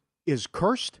Dallas is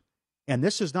cursed, and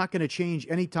this is not going to change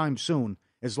anytime soon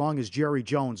as long as Jerry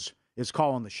Jones is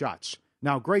calling the shots.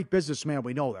 Now, great businessman,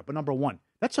 we know that. But number one,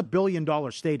 that's $1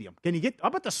 billion stadium. Can you get – how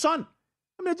about the sun?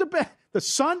 I mean, the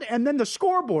sun and then the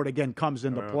scoreboard again comes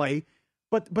into play.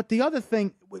 But the other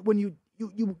thing, when you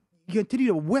continue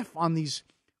to whiff on these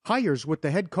hires with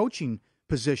the head coaching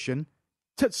position,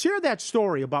 to share that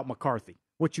story about McCarthy,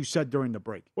 what you said during the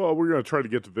break. Well, we're going to try to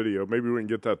get the video. Maybe we can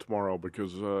get that tomorrow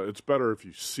because it's better if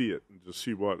you see it and just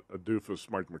see what a doofus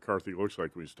Mike McCarthy looks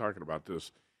like when he's talking about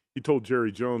this. He told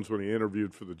Jerry Jones when he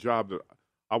interviewed for the job that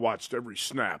I watched every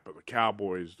snap of the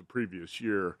Cowboys the previous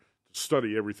year to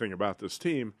study everything about this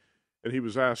team. And he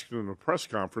was asked in a press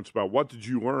conference about what did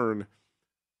you learn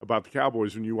about the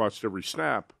Cowboys when you watched every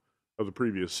snap of the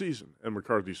previous season. And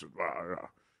McCarthy said,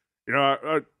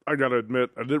 I got to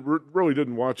admit, I really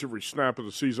didn't watch every snap of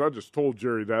the season. I just told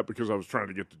Jerry that because I was trying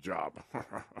to get the job.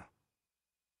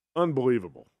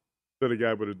 Unbelievable. that a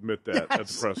guy would admit that at the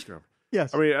press conference.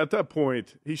 Yes. I mean, at that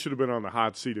point, he should have been on the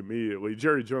hot seat immediately.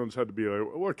 Jerry Jones had to be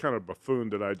like, what kind of buffoon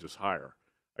did I just hire?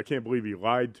 I can't believe he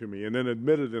lied to me, and then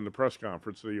admitted in the press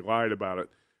conference that he lied about it.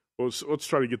 Well, let's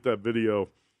try to get that video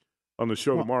on the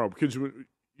show tomorrow, because you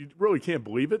really can't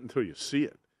believe it until you see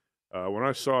it. When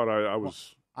I saw it, I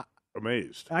was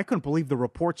amazed. I couldn't believe the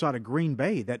reports out of Green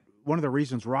Bay that one of the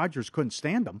reasons Rodgers couldn't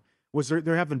stand him was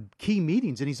they're having key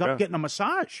meetings, and he's up getting a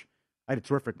massage. I had a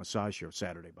terrific massage here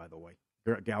Saturday, by the way.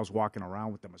 Gal's walking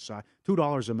around with the massage.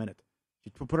 $2 a minute. She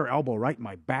put her elbow right in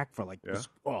my back for this.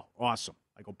 Oh, awesome.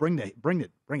 I go, bring it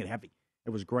heavy. It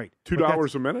was great.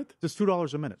 $2 a minute? Just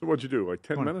 $2 a minute. So what'd you do, like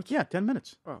 10 minutes? Yeah, 10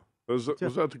 minutes. Oh. Was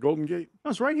that the Golden Gate?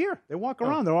 No, it's right here. They walk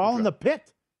around. They're all in the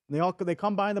pit. They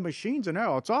come by the machines, and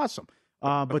it's awesome.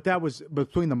 But that was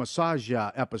between the massage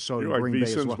episode You're in like Green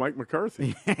Bay as well. Mike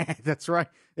McCarthy. That's right.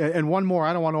 And one more.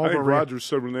 I don't want to overreact. I think Rodgers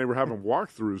said when they were having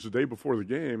walkthroughs the day before the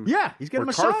game. Yeah, he's getting a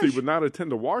massage. McCarthy would not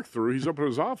attend a walkthrough. He's up in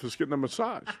his office getting a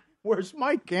massage. Where's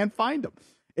Mike? Can't find him.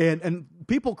 And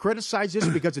people criticize this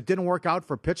because it didn't work out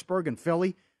for Pittsburgh and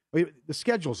Philly. The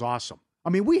schedule's awesome. I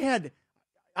mean,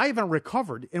 I haven't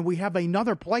recovered, and we have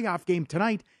another playoff game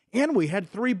tonight, and we had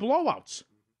 3 blowouts.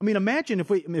 I mean, imagine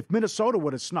if Minnesota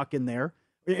would have snuck in there,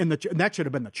 and that should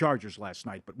have been the Chargers last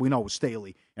night, but we know it was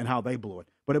Staley and how they blew it.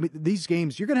 But I mean, these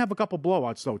games, you're going to have a couple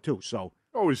blowouts, though, too. So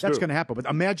that's going to happen. But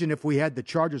imagine if we had the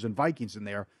Chargers and Vikings in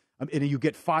there, and you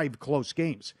get 5 close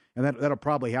games, and that'll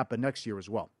probably happen next year as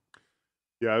well.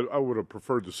 Yeah, I would have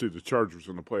preferred to see the Chargers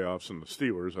in the playoffs and the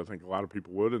Steelers. I think a lot of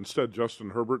people would. Instead, Justin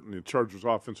Herbert and the Chargers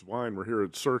offensive line were here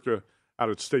at Circa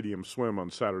out at Stadium Swim on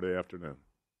Saturday afternoon,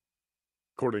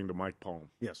 according to Mike Palm.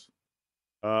 Yes.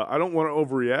 I don't want to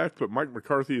overreact, but Mike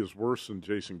McCarthy is worse than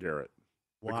Jason Garrett,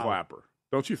 the clapper.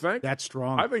 Don't you think? That's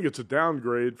strong. I think it's a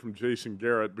downgrade from Jason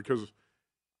Garrett because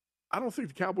I don't think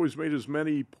the Cowboys made as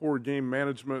many poor game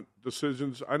management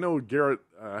decisions. I know Garrett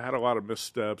had a lot of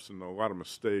missteps and a lot of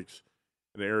mistakes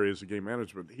in the areas of game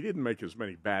management. He didn't make as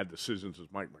many bad decisions as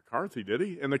Mike McCarthy, did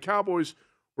he? And the Cowboys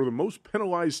were the most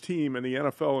penalized team in the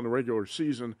NFL in the regular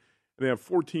season, and they have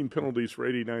 14 penalties for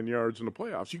 89 yards in the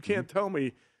playoffs. You can't tell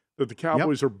me that the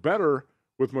Cowboys are better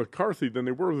with McCarthy than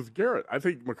they were with Garrett. I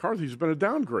think McCarthy's been a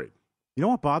downgrade. You know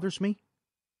what bothers me?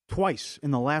 Twice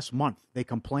in the last month, they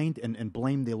complained and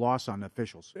blamed the loss on the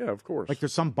officials. Yeah, of course. Like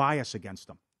there's some bias against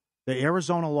them. The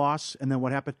Arizona loss, and then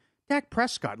what happened? Dak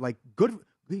Prescott, good.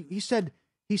 He said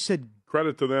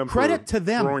credit to them.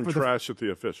 Throwing trash at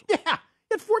the officials. Yeah,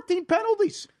 he had 14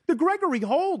 penalties. The Gregory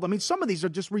hold. I mean, some of these are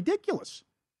just ridiculous.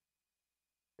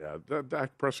 Yeah,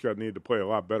 Dak Prescott needed to play a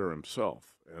lot better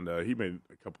himself, and he made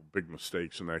a couple big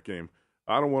mistakes in that game.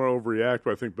 I don't want to overreact,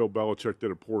 but I think Bill Belichick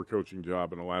did a poor coaching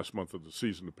job in the last month of the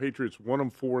season. The Patriots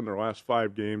 1-4 in their last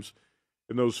 5 games.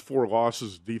 In those 4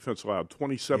 losses, defense allowed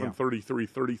 27, 33,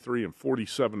 33, and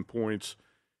 47 points.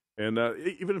 And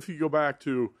even if you go back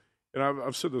to, and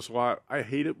I've said this a lot, I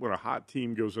hate it when a hot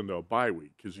team goes into a bye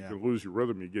week because you can lose your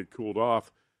rhythm, you get cooled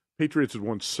off. Patriots had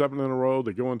won 7 in a row.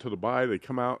 They go into the bye. They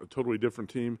come out a totally different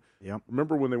team. Yep.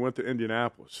 Remember when they went to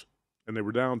Indianapolis and they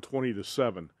were down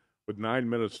 20-7 with 9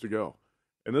 minutes to go.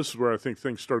 And this is where I think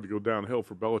things started to go downhill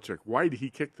for Belichick. Why did he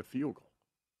kick the field goal?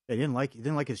 He didn't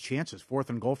like his chances.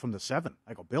 4th and goal from the 7.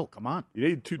 I go, Bill, come on. You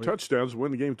need 2 touchdowns to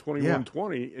win the game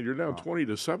 21-20, and you're down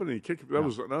 20-7, and you kick. That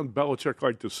was an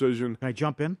un-Belichick-like decision. Can I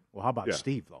jump in? Well, how about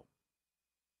Steve, though?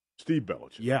 Steve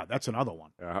Belichick. Yeah, that's another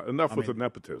one. Enough with the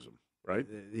nepotism, right?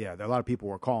 Yeah, a lot of people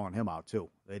were calling him out,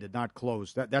 too. They did not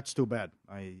close. That's too bad.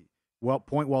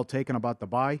 Point well taken about the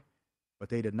bye. But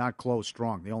they did not close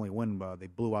strong. They only win. They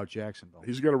blew out Jacksonville.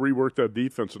 He's got to rework that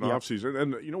defense in the offseason.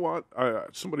 And you know what?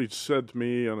 Somebody said to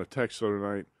me on a text the other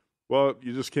night, well,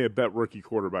 you just can't bet rookie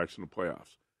quarterbacks in the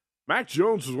playoffs. Mac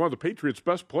Jones was one of the Patriots'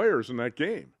 best players in that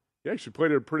game. He actually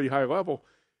played at a pretty high level.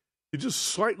 He just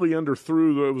slightly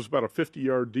underthrew. It was about a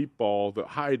 50-yard deep ball that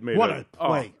Hyde made. What a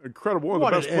play. Incredible. One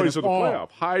of the best plays of the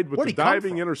playoff. Hyde with the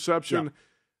diving interception.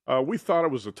 Yeah. We thought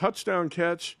it was a touchdown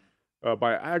catch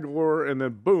by Aguilar, and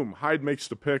then, boom, Hyde makes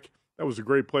the pick. That was a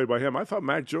great play by him. I thought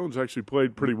Mac Jones actually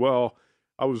played pretty well.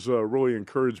 I was really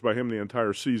encouraged by him the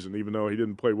entire season, even though he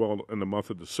didn't play well in the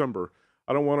month of December.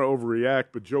 I don't want to overreact,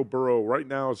 but Joe Burrow right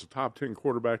now is a top 10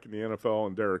 quarterback in the NFL,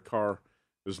 and Derek Carr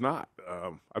is not.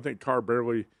 I think Carr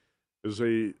barely is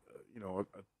a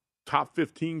top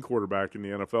 15 quarterback in the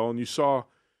NFL, and you saw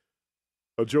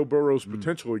Joe Burrow's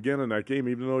potential again in that game,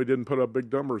 even though he didn't put up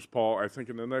big numbers, Paul. I think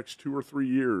in the next 2 or 3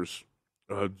 years,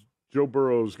 Joe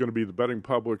Burrow is going to be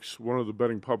one of the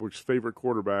betting public's favorite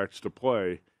quarterbacks to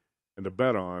play and to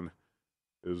bet on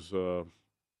is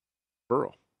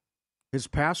Burrow. His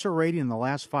passer rating in the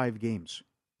last 5 games,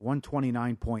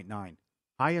 129.9.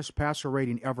 Highest passer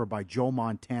rating ever by Joe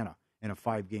Montana in a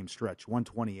 5-game stretch,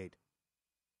 128.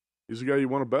 He's a guy you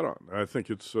want to bet on. I think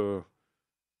he's going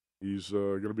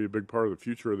to be a big part of the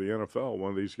future of the NFL. One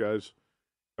of these guys,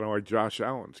 kind of like Josh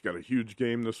Allen's got a huge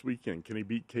game this weekend. Can he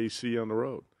beat KC on the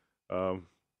road?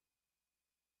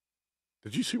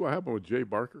 Did you see what happened with Jay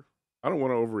Barker? I don't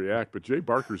want to overreact, but Jay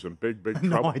Barker's in big trouble.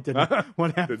 No, I didn't.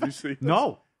 What happened? Did you see this?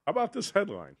 No. How about this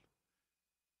headline?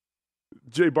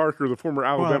 Jay Barker, the former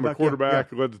Alabama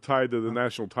quarterback, led the Tide to the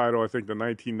national title. I think the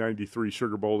 1993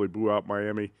 Sugar Bowl, they blew out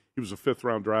Miami. He was a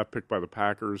 5th-round draft pick by the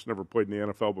Packers, never played in the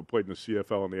NFL, but played in the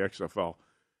CFL and the XFL.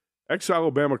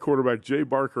 Ex-Alabama quarterback Jay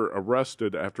Barker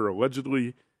arrested after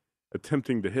allegedly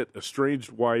attempting to hit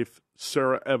estranged wife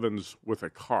Sarah Evans with a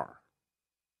car.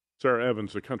 Sarah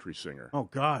Evans, a country singer. Oh,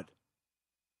 God.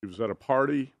 He was at a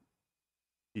party.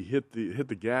 He hit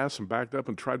the gas and backed up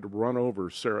and tried to run over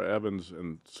Sarah Evans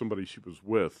and somebody she was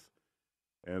with.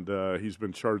 And he's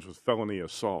been charged with felony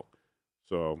assault.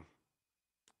 So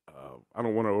I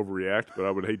don't want to overreact, but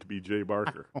I would hate to be Jay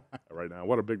Barker right now.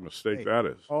 What a big mistake that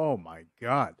is. Oh, my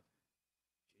God.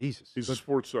 Jesus. He's a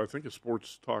sports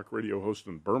talk radio host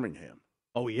in Birmingham.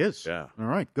 Oh, he is? Yeah. All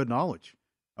right. Good knowledge.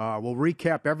 We'll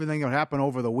recap everything that happened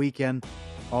over the weekend.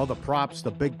 All the props,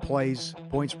 the big plays,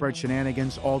 point spread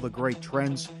shenanigans, all the great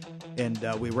trends. And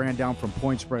we ran down from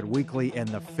Point Spread Weekly and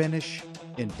the finish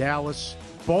in Dallas.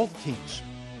 Both teams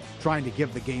trying to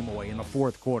give the game away in the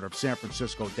fourth quarter of San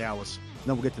Francisco-Dallas.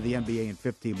 Then we'll get to the NBA in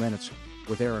 15 minutes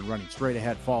with Aaron running straight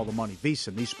ahead. Follow the money.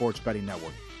 VSiN, the Sports Betting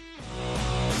Network.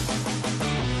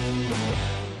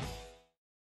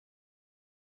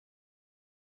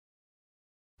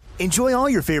 Enjoy all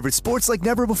your favorite sports like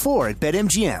never before at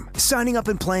BetMGM. Signing up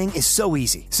and playing is so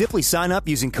easy. Simply sign up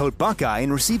using code Buckeye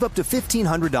and receive up to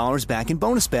 $1,500 back in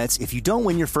bonus bets if you don't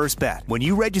win your first bet. When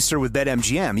you register with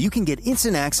BetMGM, you can get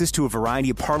instant access to a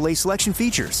variety of parlay selection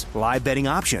features, live betting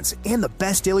options, and the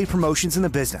best daily promotions in the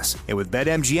business. And with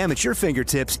BetMGM at your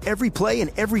fingertips, every play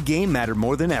and every game matter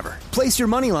more than ever. Place your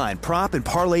moneyline, prop, and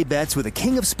parlay bets with the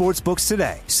king of sportsbooks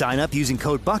today. Sign up using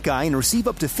code Buckeye and receive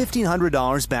up to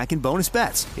 $1,500 back in bonus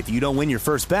bets if you don't win your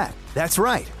first bet. That's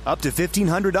right, up to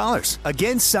 $1,500.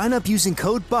 Again, sign up using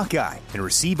code Buckeye and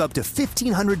receive up to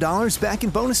 $1,500 back in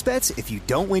bonus bets if you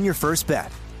don't win your first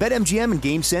bet. BetMGM and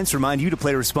GameSense remind you to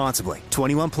play responsibly.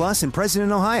 21 plus and present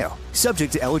in Ohio.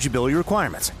 Subject to eligibility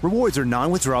requirements. Rewards are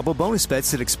non-withdrawable bonus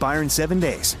bets that expire in 7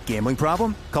 days. Gambling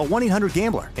problem? Call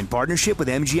 1-800-GAMBLER in partnership with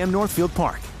MGM Northfield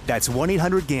Park. That's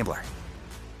 1-800-GAMBLER.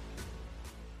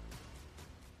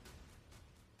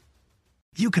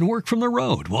 You can work from the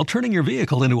road while turning your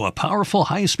vehicle into a powerful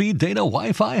high-speed data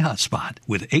Wi-Fi hotspot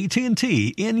with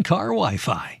AT&T in-car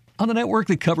Wi-Fi. On a network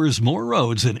that covers more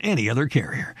roads than any other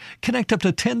carrier. Connect up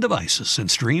to 10 devices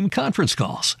and stream conference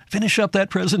calls. Finish up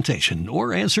that presentation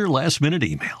or answer last-minute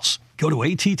emails. Go to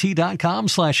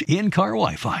att.com/in-car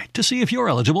Wi-Fi to see if you're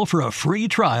eligible for a free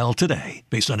trial today.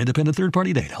 Based on independent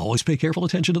third-party data, always pay careful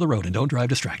attention to the road and don't drive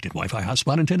distracted. Wi-Fi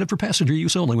hotspot intended for passenger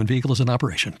use only when vehicle is in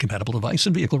operation. Compatible device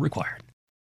and vehicle required.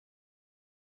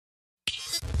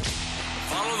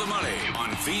 Follow the money on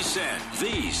VSiN,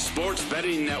 the Sports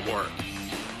Betting Network.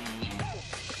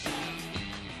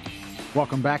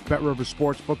 Welcome back. BetRivers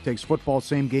Sportsbook takes football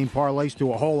same-game parlays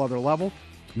to a whole other level.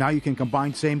 Now you can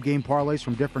combine same-game parlays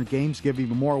from different games, give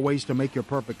even more ways to make your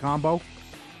perfect combo.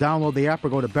 Download the app or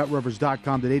go to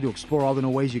BetRivers.com today to explore all the new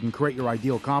ways you can create your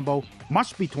ideal combo.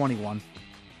 Must be 21.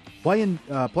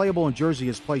 Playable in Jersey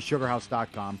is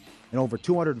PlaySugarHouse.com, and over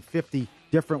 250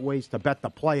 different ways to bet the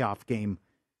playoff game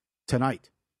tonight.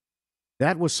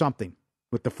 That was something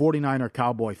with the 49er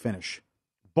Cowboy finish.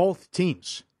 Both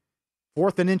teams,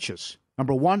 4th and inches.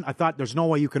 Number one, I thought there's no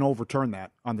way you can overturn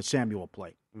that on the Samuel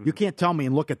play. Mm-hmm. You can't tell me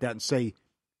and look at that and say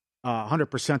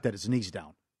 100% that his knee's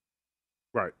down.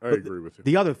 Right, I agree with you.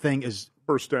 The other thing is...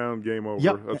 First down, game over.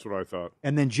 Yep. That's what I thought.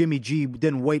 And then Jimmy G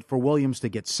didn't wait for Williams to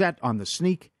get set on the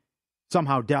sneak.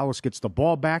 Somehow Dallas gets the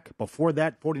ball back. Before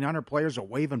that, 49er players are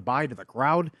waving by to the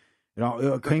crowd. You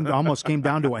know, it almost came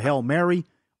down to a Hail Mary.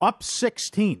 Up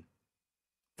 16.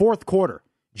 Fourth quarter,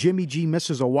 Jimmy G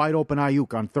misses a wide-open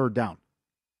Ayuk on 3rd down.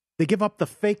 They give up the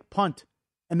fake punt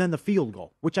and then the field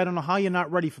goal, which I don't know how you're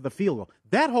not ready for the field goal.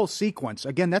 That whole sequence,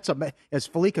 again, as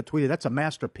Felica tweeted, that's a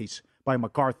masterpiece by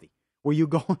McCarthy, where you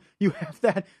have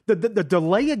that, the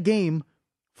delay a game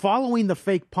following the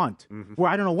fake punt, where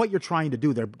I don't know what you're trying to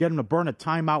do. They're getting to burn a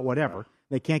timeout, whatever.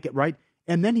 They can't get right.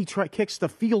 And then he kicks the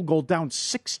field goal down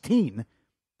 16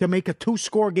 to make a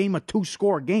two-score game on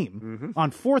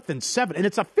 4th and 7. And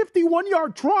it's a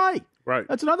 51-yard try. Right.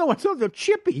 That's another one. So the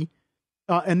chippy.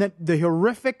 And then the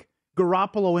horrific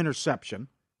Garoppolo interception.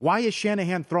 Why is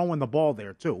Shanahan throwing the ball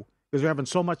there, too? because they're having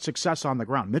so much success on the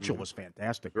ground. Mitchell was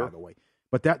fantastic, by the way.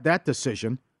 But that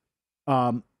decision,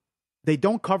 they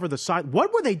don't cover the side.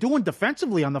 What were they doing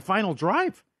defensively on the final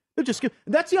drive?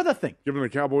 That's the other thing. Giving the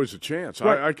Cowboys a chance.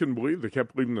 Right. I couldn't believe they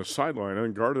kept leaving the sideline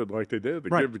unguarded like they did. They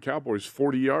gave the Cowboys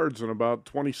 40 yards in about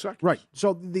 20 seconds. Right.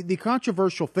 So the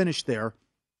controversial finish there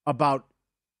about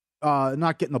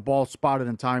not getting the ball spotted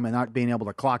in time and not being able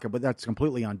to clock it, but that's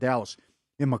completely on Dallas.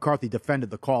 And McCarthy defended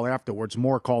the call afterwards.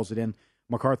 Moore calls it in.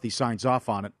 McCarthy signs off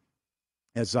on it,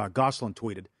 as Goslin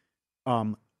tweeted.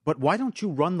 But why don't you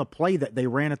run the play that they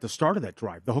ran at the start of that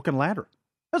drive, the hook and ladder?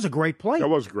 That was a great play. That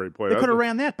was a great play. They could have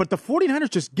ran that. But the 49ers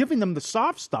just giving them the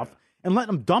soft stuff and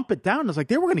letting them dump it down. It's like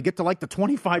they were going to get to like the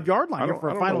 25-yard line for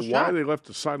a final shot. I don't know why they left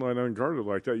the sideline unguarded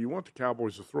like that. You want the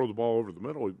Cowboys to throw the ball over the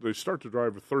middle. They start the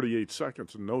drive with 38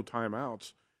 seconds and no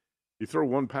timeouts. You throw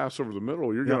one pass over the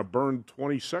middle, you're going to burn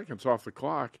 20 seconds off the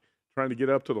clock trying to get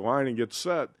up to the line and get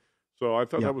set. So I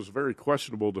thought that was a very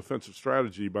questionable defensive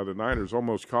strategy by the Niners,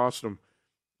 almost cost them.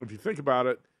 If you think about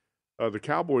it, the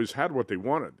Cowboys had what they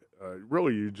wanted.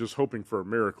 Really, you're just hoping for a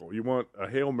miracle. You want a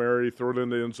Hail Mary, throw it in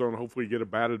the end zone, hopefully you get a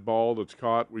batted ball that's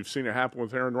caught. We've seen it happen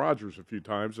with Aaron Rodgers a few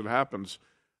times. It happens.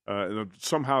 And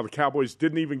somehow the Cowboys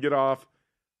didn't even get off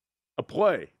a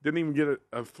play, didn't even get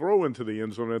a throw into the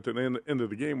end zone at the end of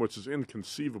the game, which is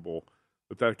inconceivable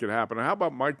that could happen. How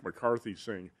about Mike McCarthy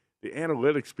saying, the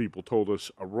analytics people told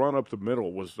us a run up the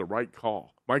middle was the right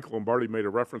call. Michael Lombardi made a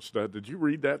reference to that. Did you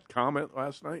read that comment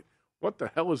last night? What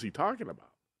the hell is he talking about?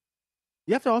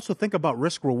 You have to also think about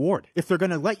risk-reward. If they're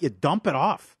going to let you dump it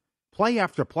off play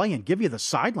after play and give you the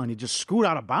sideline, you just scoot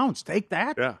out of bounds. Take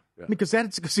that. Yeah. Because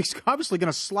he's obviously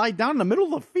going to slide down in the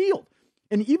middle of the field.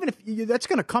 And even if that's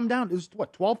going to come down, there's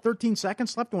 12, 13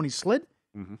 seconds left when he slid?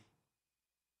 Mm-hmm.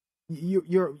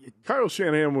 You're Kyle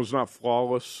Shanahan was not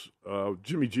flawless.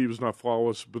 Jimmy G was not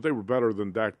flawless, but they were better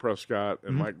than Dak Prescott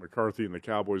and Mike McCarthy and the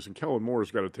Cowboys. And Kellen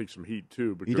Moore's got to take some heat,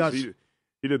 too, because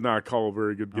he did not call a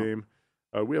very good game.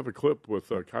 We have a clip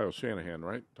with Kyle Shanahan,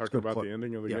 right? Talking about the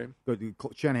ending of the game? Good.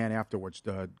 Shanahan afterwards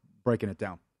breaking it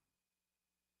down.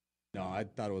 No, I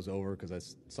thought it was over because I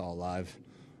saw it live.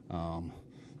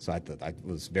 So I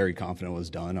was very confident it was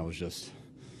done. I was just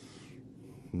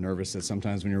nervous that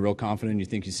sometimes when you're real confident, you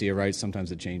think you see it right,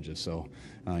 sometimes it changes. So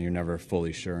you're never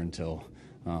fully sure until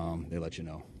they let you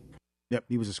know. Yep,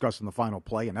 he was discussing the final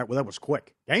play, and that was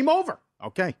quick. Game over.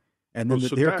 Okay. And then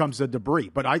here comes the debris.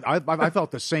 But I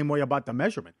felt the same way about the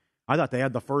measurement. I thought they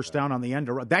had the first down on the end.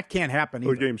 That can't happen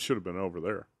either. The game should have been over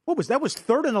there. That was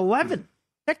 3rd and 11.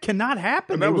 That cannot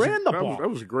happen. They ran the ball. That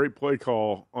was a great play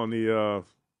call on the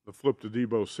flip to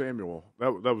Deebo Samuel.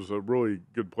 That was a really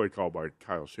good play call by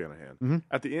Kyle Shanahan. Mm-hmm.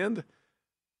 At the end,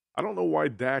 I don't know why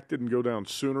Dak didn't go down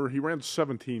sooner. He ran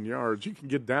 17 yards. You can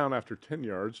get down after 10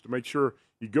 yards to make sure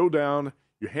you go down,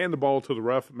 you hand the ball to the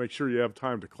ref, and make sure you have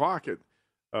time to clock it.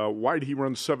 Why did he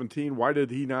run 17? Why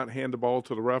did he not hand the ball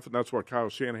to the ref? And that's what Kyle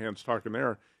Shanahan's talking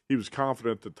there. He was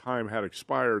confident the time had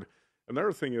expired. And the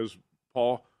other thing is,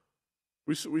 Paul,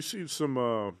 we see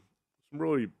some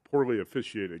really poorly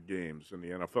officiated games in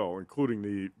the NFL,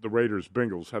 including the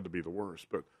Raiders-Bengals had to be the worst.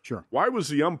 But sure, why was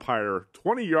the umpire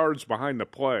 20 yards behind the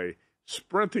play,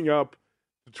 sprinting up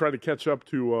to try to catch up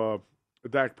to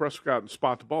Dak Prescott and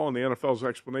spot the ball? And the NFL's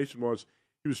explanation was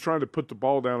he was trying to put the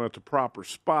ball down at the proper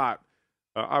spot.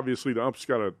 Obviously, the ump's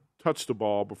got to touch the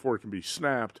ball before it can be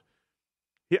snapped.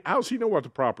 How does he know what the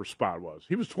proper spot was?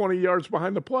 He was 20 yards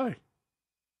behind the play.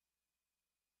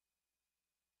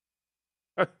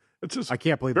 It's just I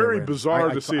can't believe very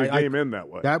bizarre to see a game end that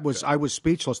way. I was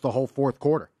speechless the whole fourth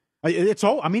quarter.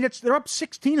 They're up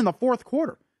 16 in the fourth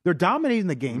quarter. They're dominating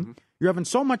the game. Mm-hmm. You're having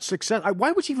so much success.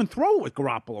 Why would you even throw it with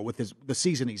Garoppolo with the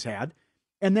season he's had?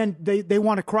 And then they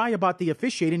want to cry about the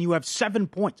officiating. You have 7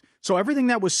 points. So everything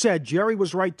that was said, Jerry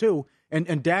was right too.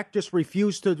 And Dak just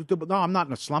refused to. No, I'm not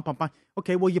in a slump. I'm fine.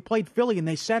 Okay, well, you played Philly and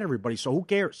they said everybody. So who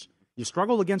cares? You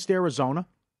struggled against Arizona.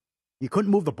 You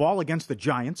couldn't move the ball against the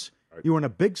Giants. Right. You were in a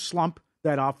big slump,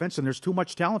 that offense, and there's too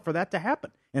much talent for that to happen.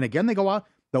 And again, they go out,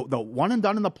 the one and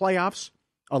done in the playoffs,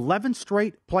 11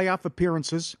 straight playoff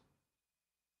appearances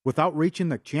without reaching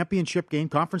the championship game,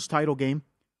 conference title game,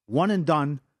 one and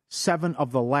done, 7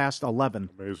 of the last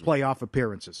 11 playoff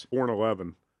appearances.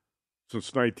 4-11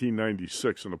 since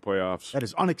 1996 in the playoffs. That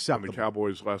is unacceptable. And the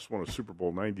Cowboys last won a Super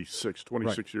Bowl 96,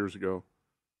 26 years ago.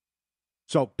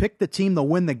 So pick the team to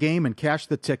win the game and cash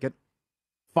the ticket.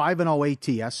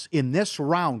 5-0 ATS. In this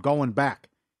round, going back,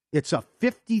 it's a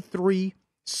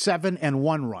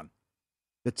 53-7-1 run.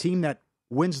 The team that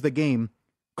wins the game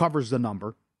covers the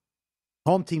number.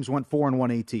 Home teams went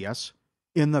 4-1 ATS.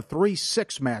 In the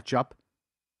 3-6 matchup,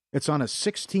 it's on a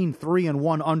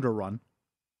 16-3-1 underrun.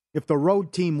 If the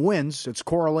road team wins, it's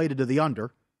correlated to the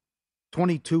under.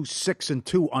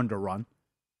 22-6-2 under run.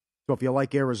 So if you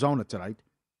like Arizona tonight,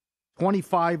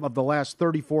 25 of the last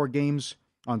 34 games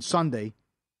on Sunday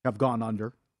have gone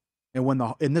under. And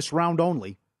in this round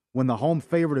only, when the home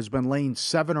favorite has been laying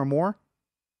 7 or more,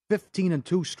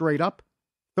 15-2 straight up,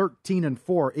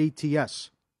 13-4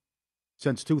 ATS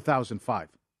since 2005.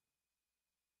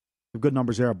 Some good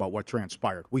numbers there about what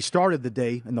transpired. We started the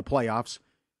day in the playoffs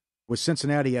with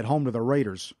Cincinnati at home to the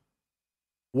Raiders.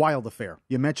 Wild affair.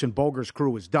 You mentioned Boger's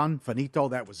crew is done. Finito,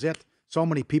 that was it. So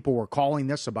many people were calling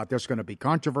this about there's going to be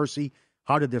controversy.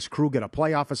 How did this crew get a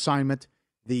playoff assignment?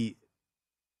 The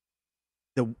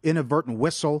inadvertent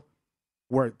whistle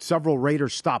where several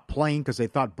Raiders stopped playing because they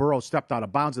thought Burrow stepped out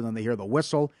of bounds, and then they hear the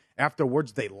whistle.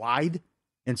 Afterwards, they lied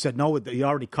and said, no, they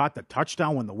already caught the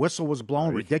touchdown when the whistle was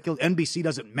blown. Right. Ridiculous. NBC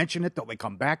doesn't mention it till they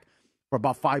come back for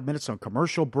about 5 minutes on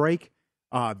commercial break.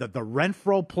 The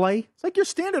Renfro play, it's like you're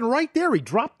standing right there. He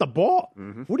dropped the ball.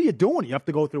 Mm-hmm. What are you doing? You have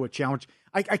to go through a challenge.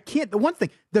 I can't. The one thing,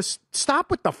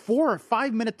 stop with the 4 or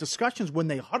 5 minute discussions when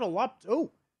they huddle up too.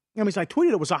 I mean, I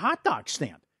tweeted it was a hot dog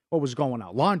stand. What was going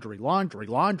on? Laundry,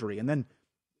 and then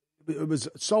it was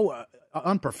so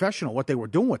unprofessional what they were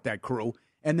doing with that crew.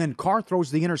 And then Carr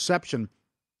throws the interception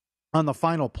on the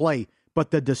final play,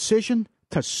 but the decision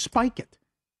to spike it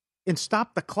and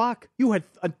stop the clock, you had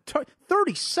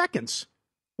 30 seconds.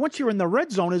 Once you're in the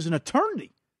red zone, is an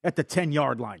eternity at the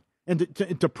 10-yard line. And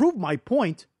to prove my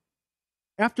point,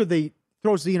 after they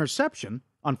throws the interception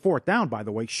on 4th down, by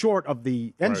the way, short of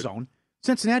the end zone,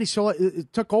 Cincinnati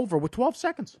took over with 12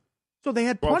 seconds. So they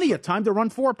had plenty of time to run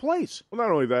 4 plays. Well,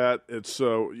 not only that, it's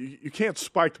you can't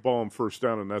spike the ball on 1st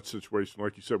down in that situation,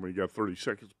 like you said, when you got 30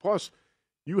 seconds. Plus,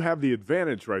 you have the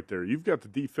advantage right there. You've got the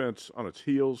defense on its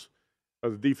heels.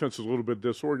 The defense is a little bit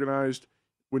disorganized.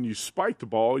 When you spike the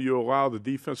ball, you allow the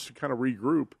defense to kind of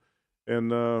regroup.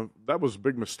 And that was a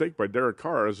big mistake by Derek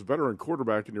Carr. As a veteran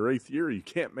quarterback in your 8th year, you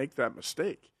can't make that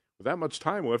mistake. With that much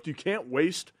time left, you can't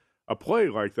waste a play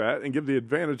like that and give the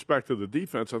advantage back to the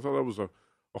defense. I thought that was a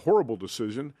horrible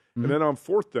decision. Mm-hmm. And then on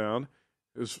 4th down,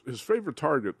 his favorite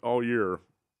target all year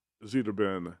has either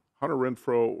been Hunter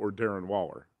Renfrow or Darren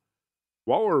Waller.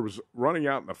 Waller was running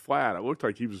out in the flat. It looked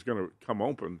like he was going to come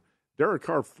open. Derek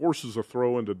Carr forces a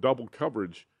throw into double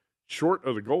coverage short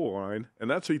of the goal line,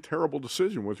 and that's a terrible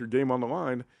decision with your game on the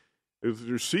line, with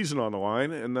your season on the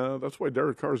line, and that's why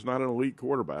Derek Carr is not an elite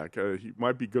quarterback. He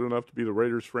might be good enough to be the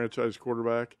Raiders' franchise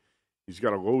quarterback. He's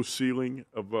got a low ceiling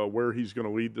of where he's going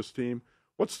to lead this team.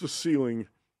 What's the ceiling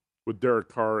with Derek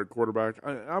Carr at quarterback?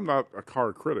 I'm not a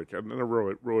Carr critic. I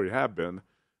never really have been.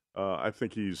 I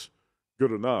think he's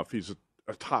good enough. He's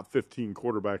a top 15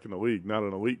 quarterback in the league, not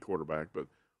an elite quarterback, but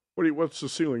what's the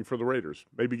ceiling for the Raiders?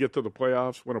 Maybe get to the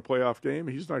playoffs, win a playoff game?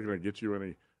 He's not going to get you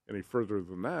any further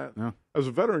than that. No. As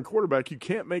a veteran quarterback, you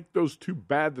can't make those 2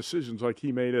 bad decisions like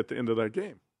he made at the end of that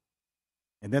game.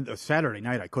 And then the Saturday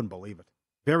night, I couldn't believe it.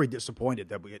 Very disappointed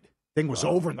that thing was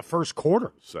over in the first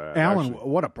quarter. Sad. Allen,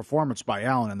 what a performance by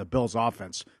Allen and the Bills'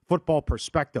 offense. Football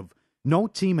perspective, no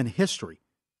team in history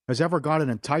has ever got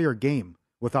an entire game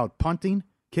without punting,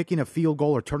 kicking a field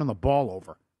goal, or turning the ball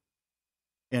over.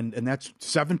 And that's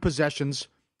 7 possessions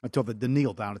until the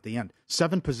kneel down at the end.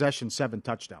 7 possessions, 7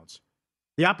 touchdowns.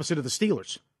 The opposite of the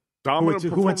Steelers. Dominant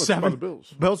who went 7. By the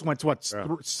Bills. Bills went,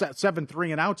 7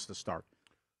 3-and-outs to start.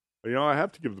 You know, I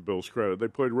have to give the Bills credit. They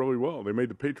played really well. They made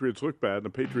the Patriots look bad, and the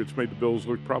Patriots made the Bills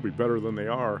look probably better than they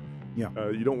are. Yeah.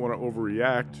 You don't want to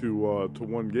overreact to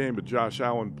one game, but Josh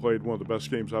Allen played one of the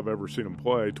best games I've ever seen him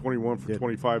play. 21 for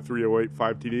 25, 308,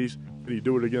 5 TDs. Can he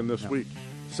do it again this week?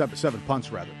 7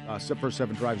 punts, rather. First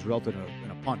 7 drives resulted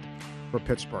in a punt for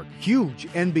Pittsburgh. Huge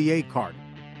NBA card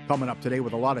coming up today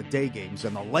with a lot of day games.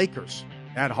 And the Lakers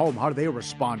at home, how do they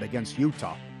respond against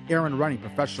Utah? Aaron Rennie,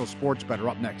 professional sports bettor,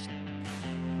 up next.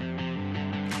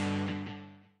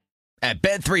 At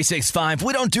Bet365,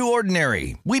 we don't do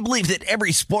ordinary. We believe that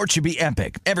every sport should be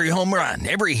epic. Every home run,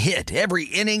 every hit, every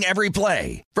inning, every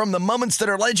play. From the moments that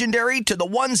are legendary to the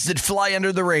ones that fly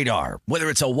under the radar. Whether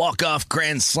it's a walk-off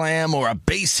grand slam or a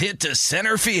base hit to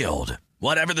center field.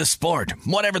 Whatever the sport,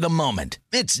 whatever the moment.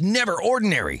 It's never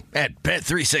ordinary at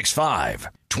Bet365.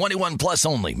 21 plus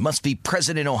only. Must be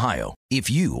present in Ohio. If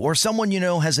you or someone you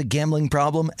know has a gambling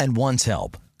problem and wants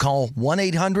help, call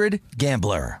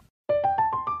 1-800-GAMBLER.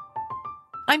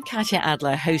 I'm Katya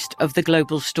Adler, host of The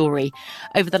Global Story.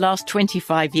 Over the last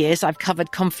 25 years, I've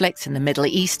covered conflicts in the Middle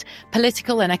East,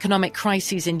 political and economic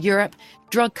crises in Europe,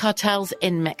 drug cartels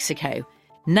in Mexico.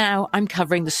 Now I'm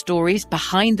covering the stories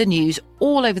behind the news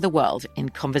all over the world in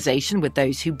conversation with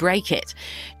those who break it.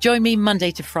 Join me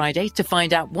Monday to Friday to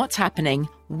find out what's happening,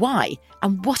 why,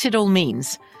 and what it all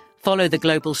means. Follow The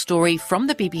Global Story from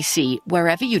the BBC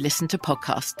wherever you listen to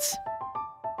podcasts.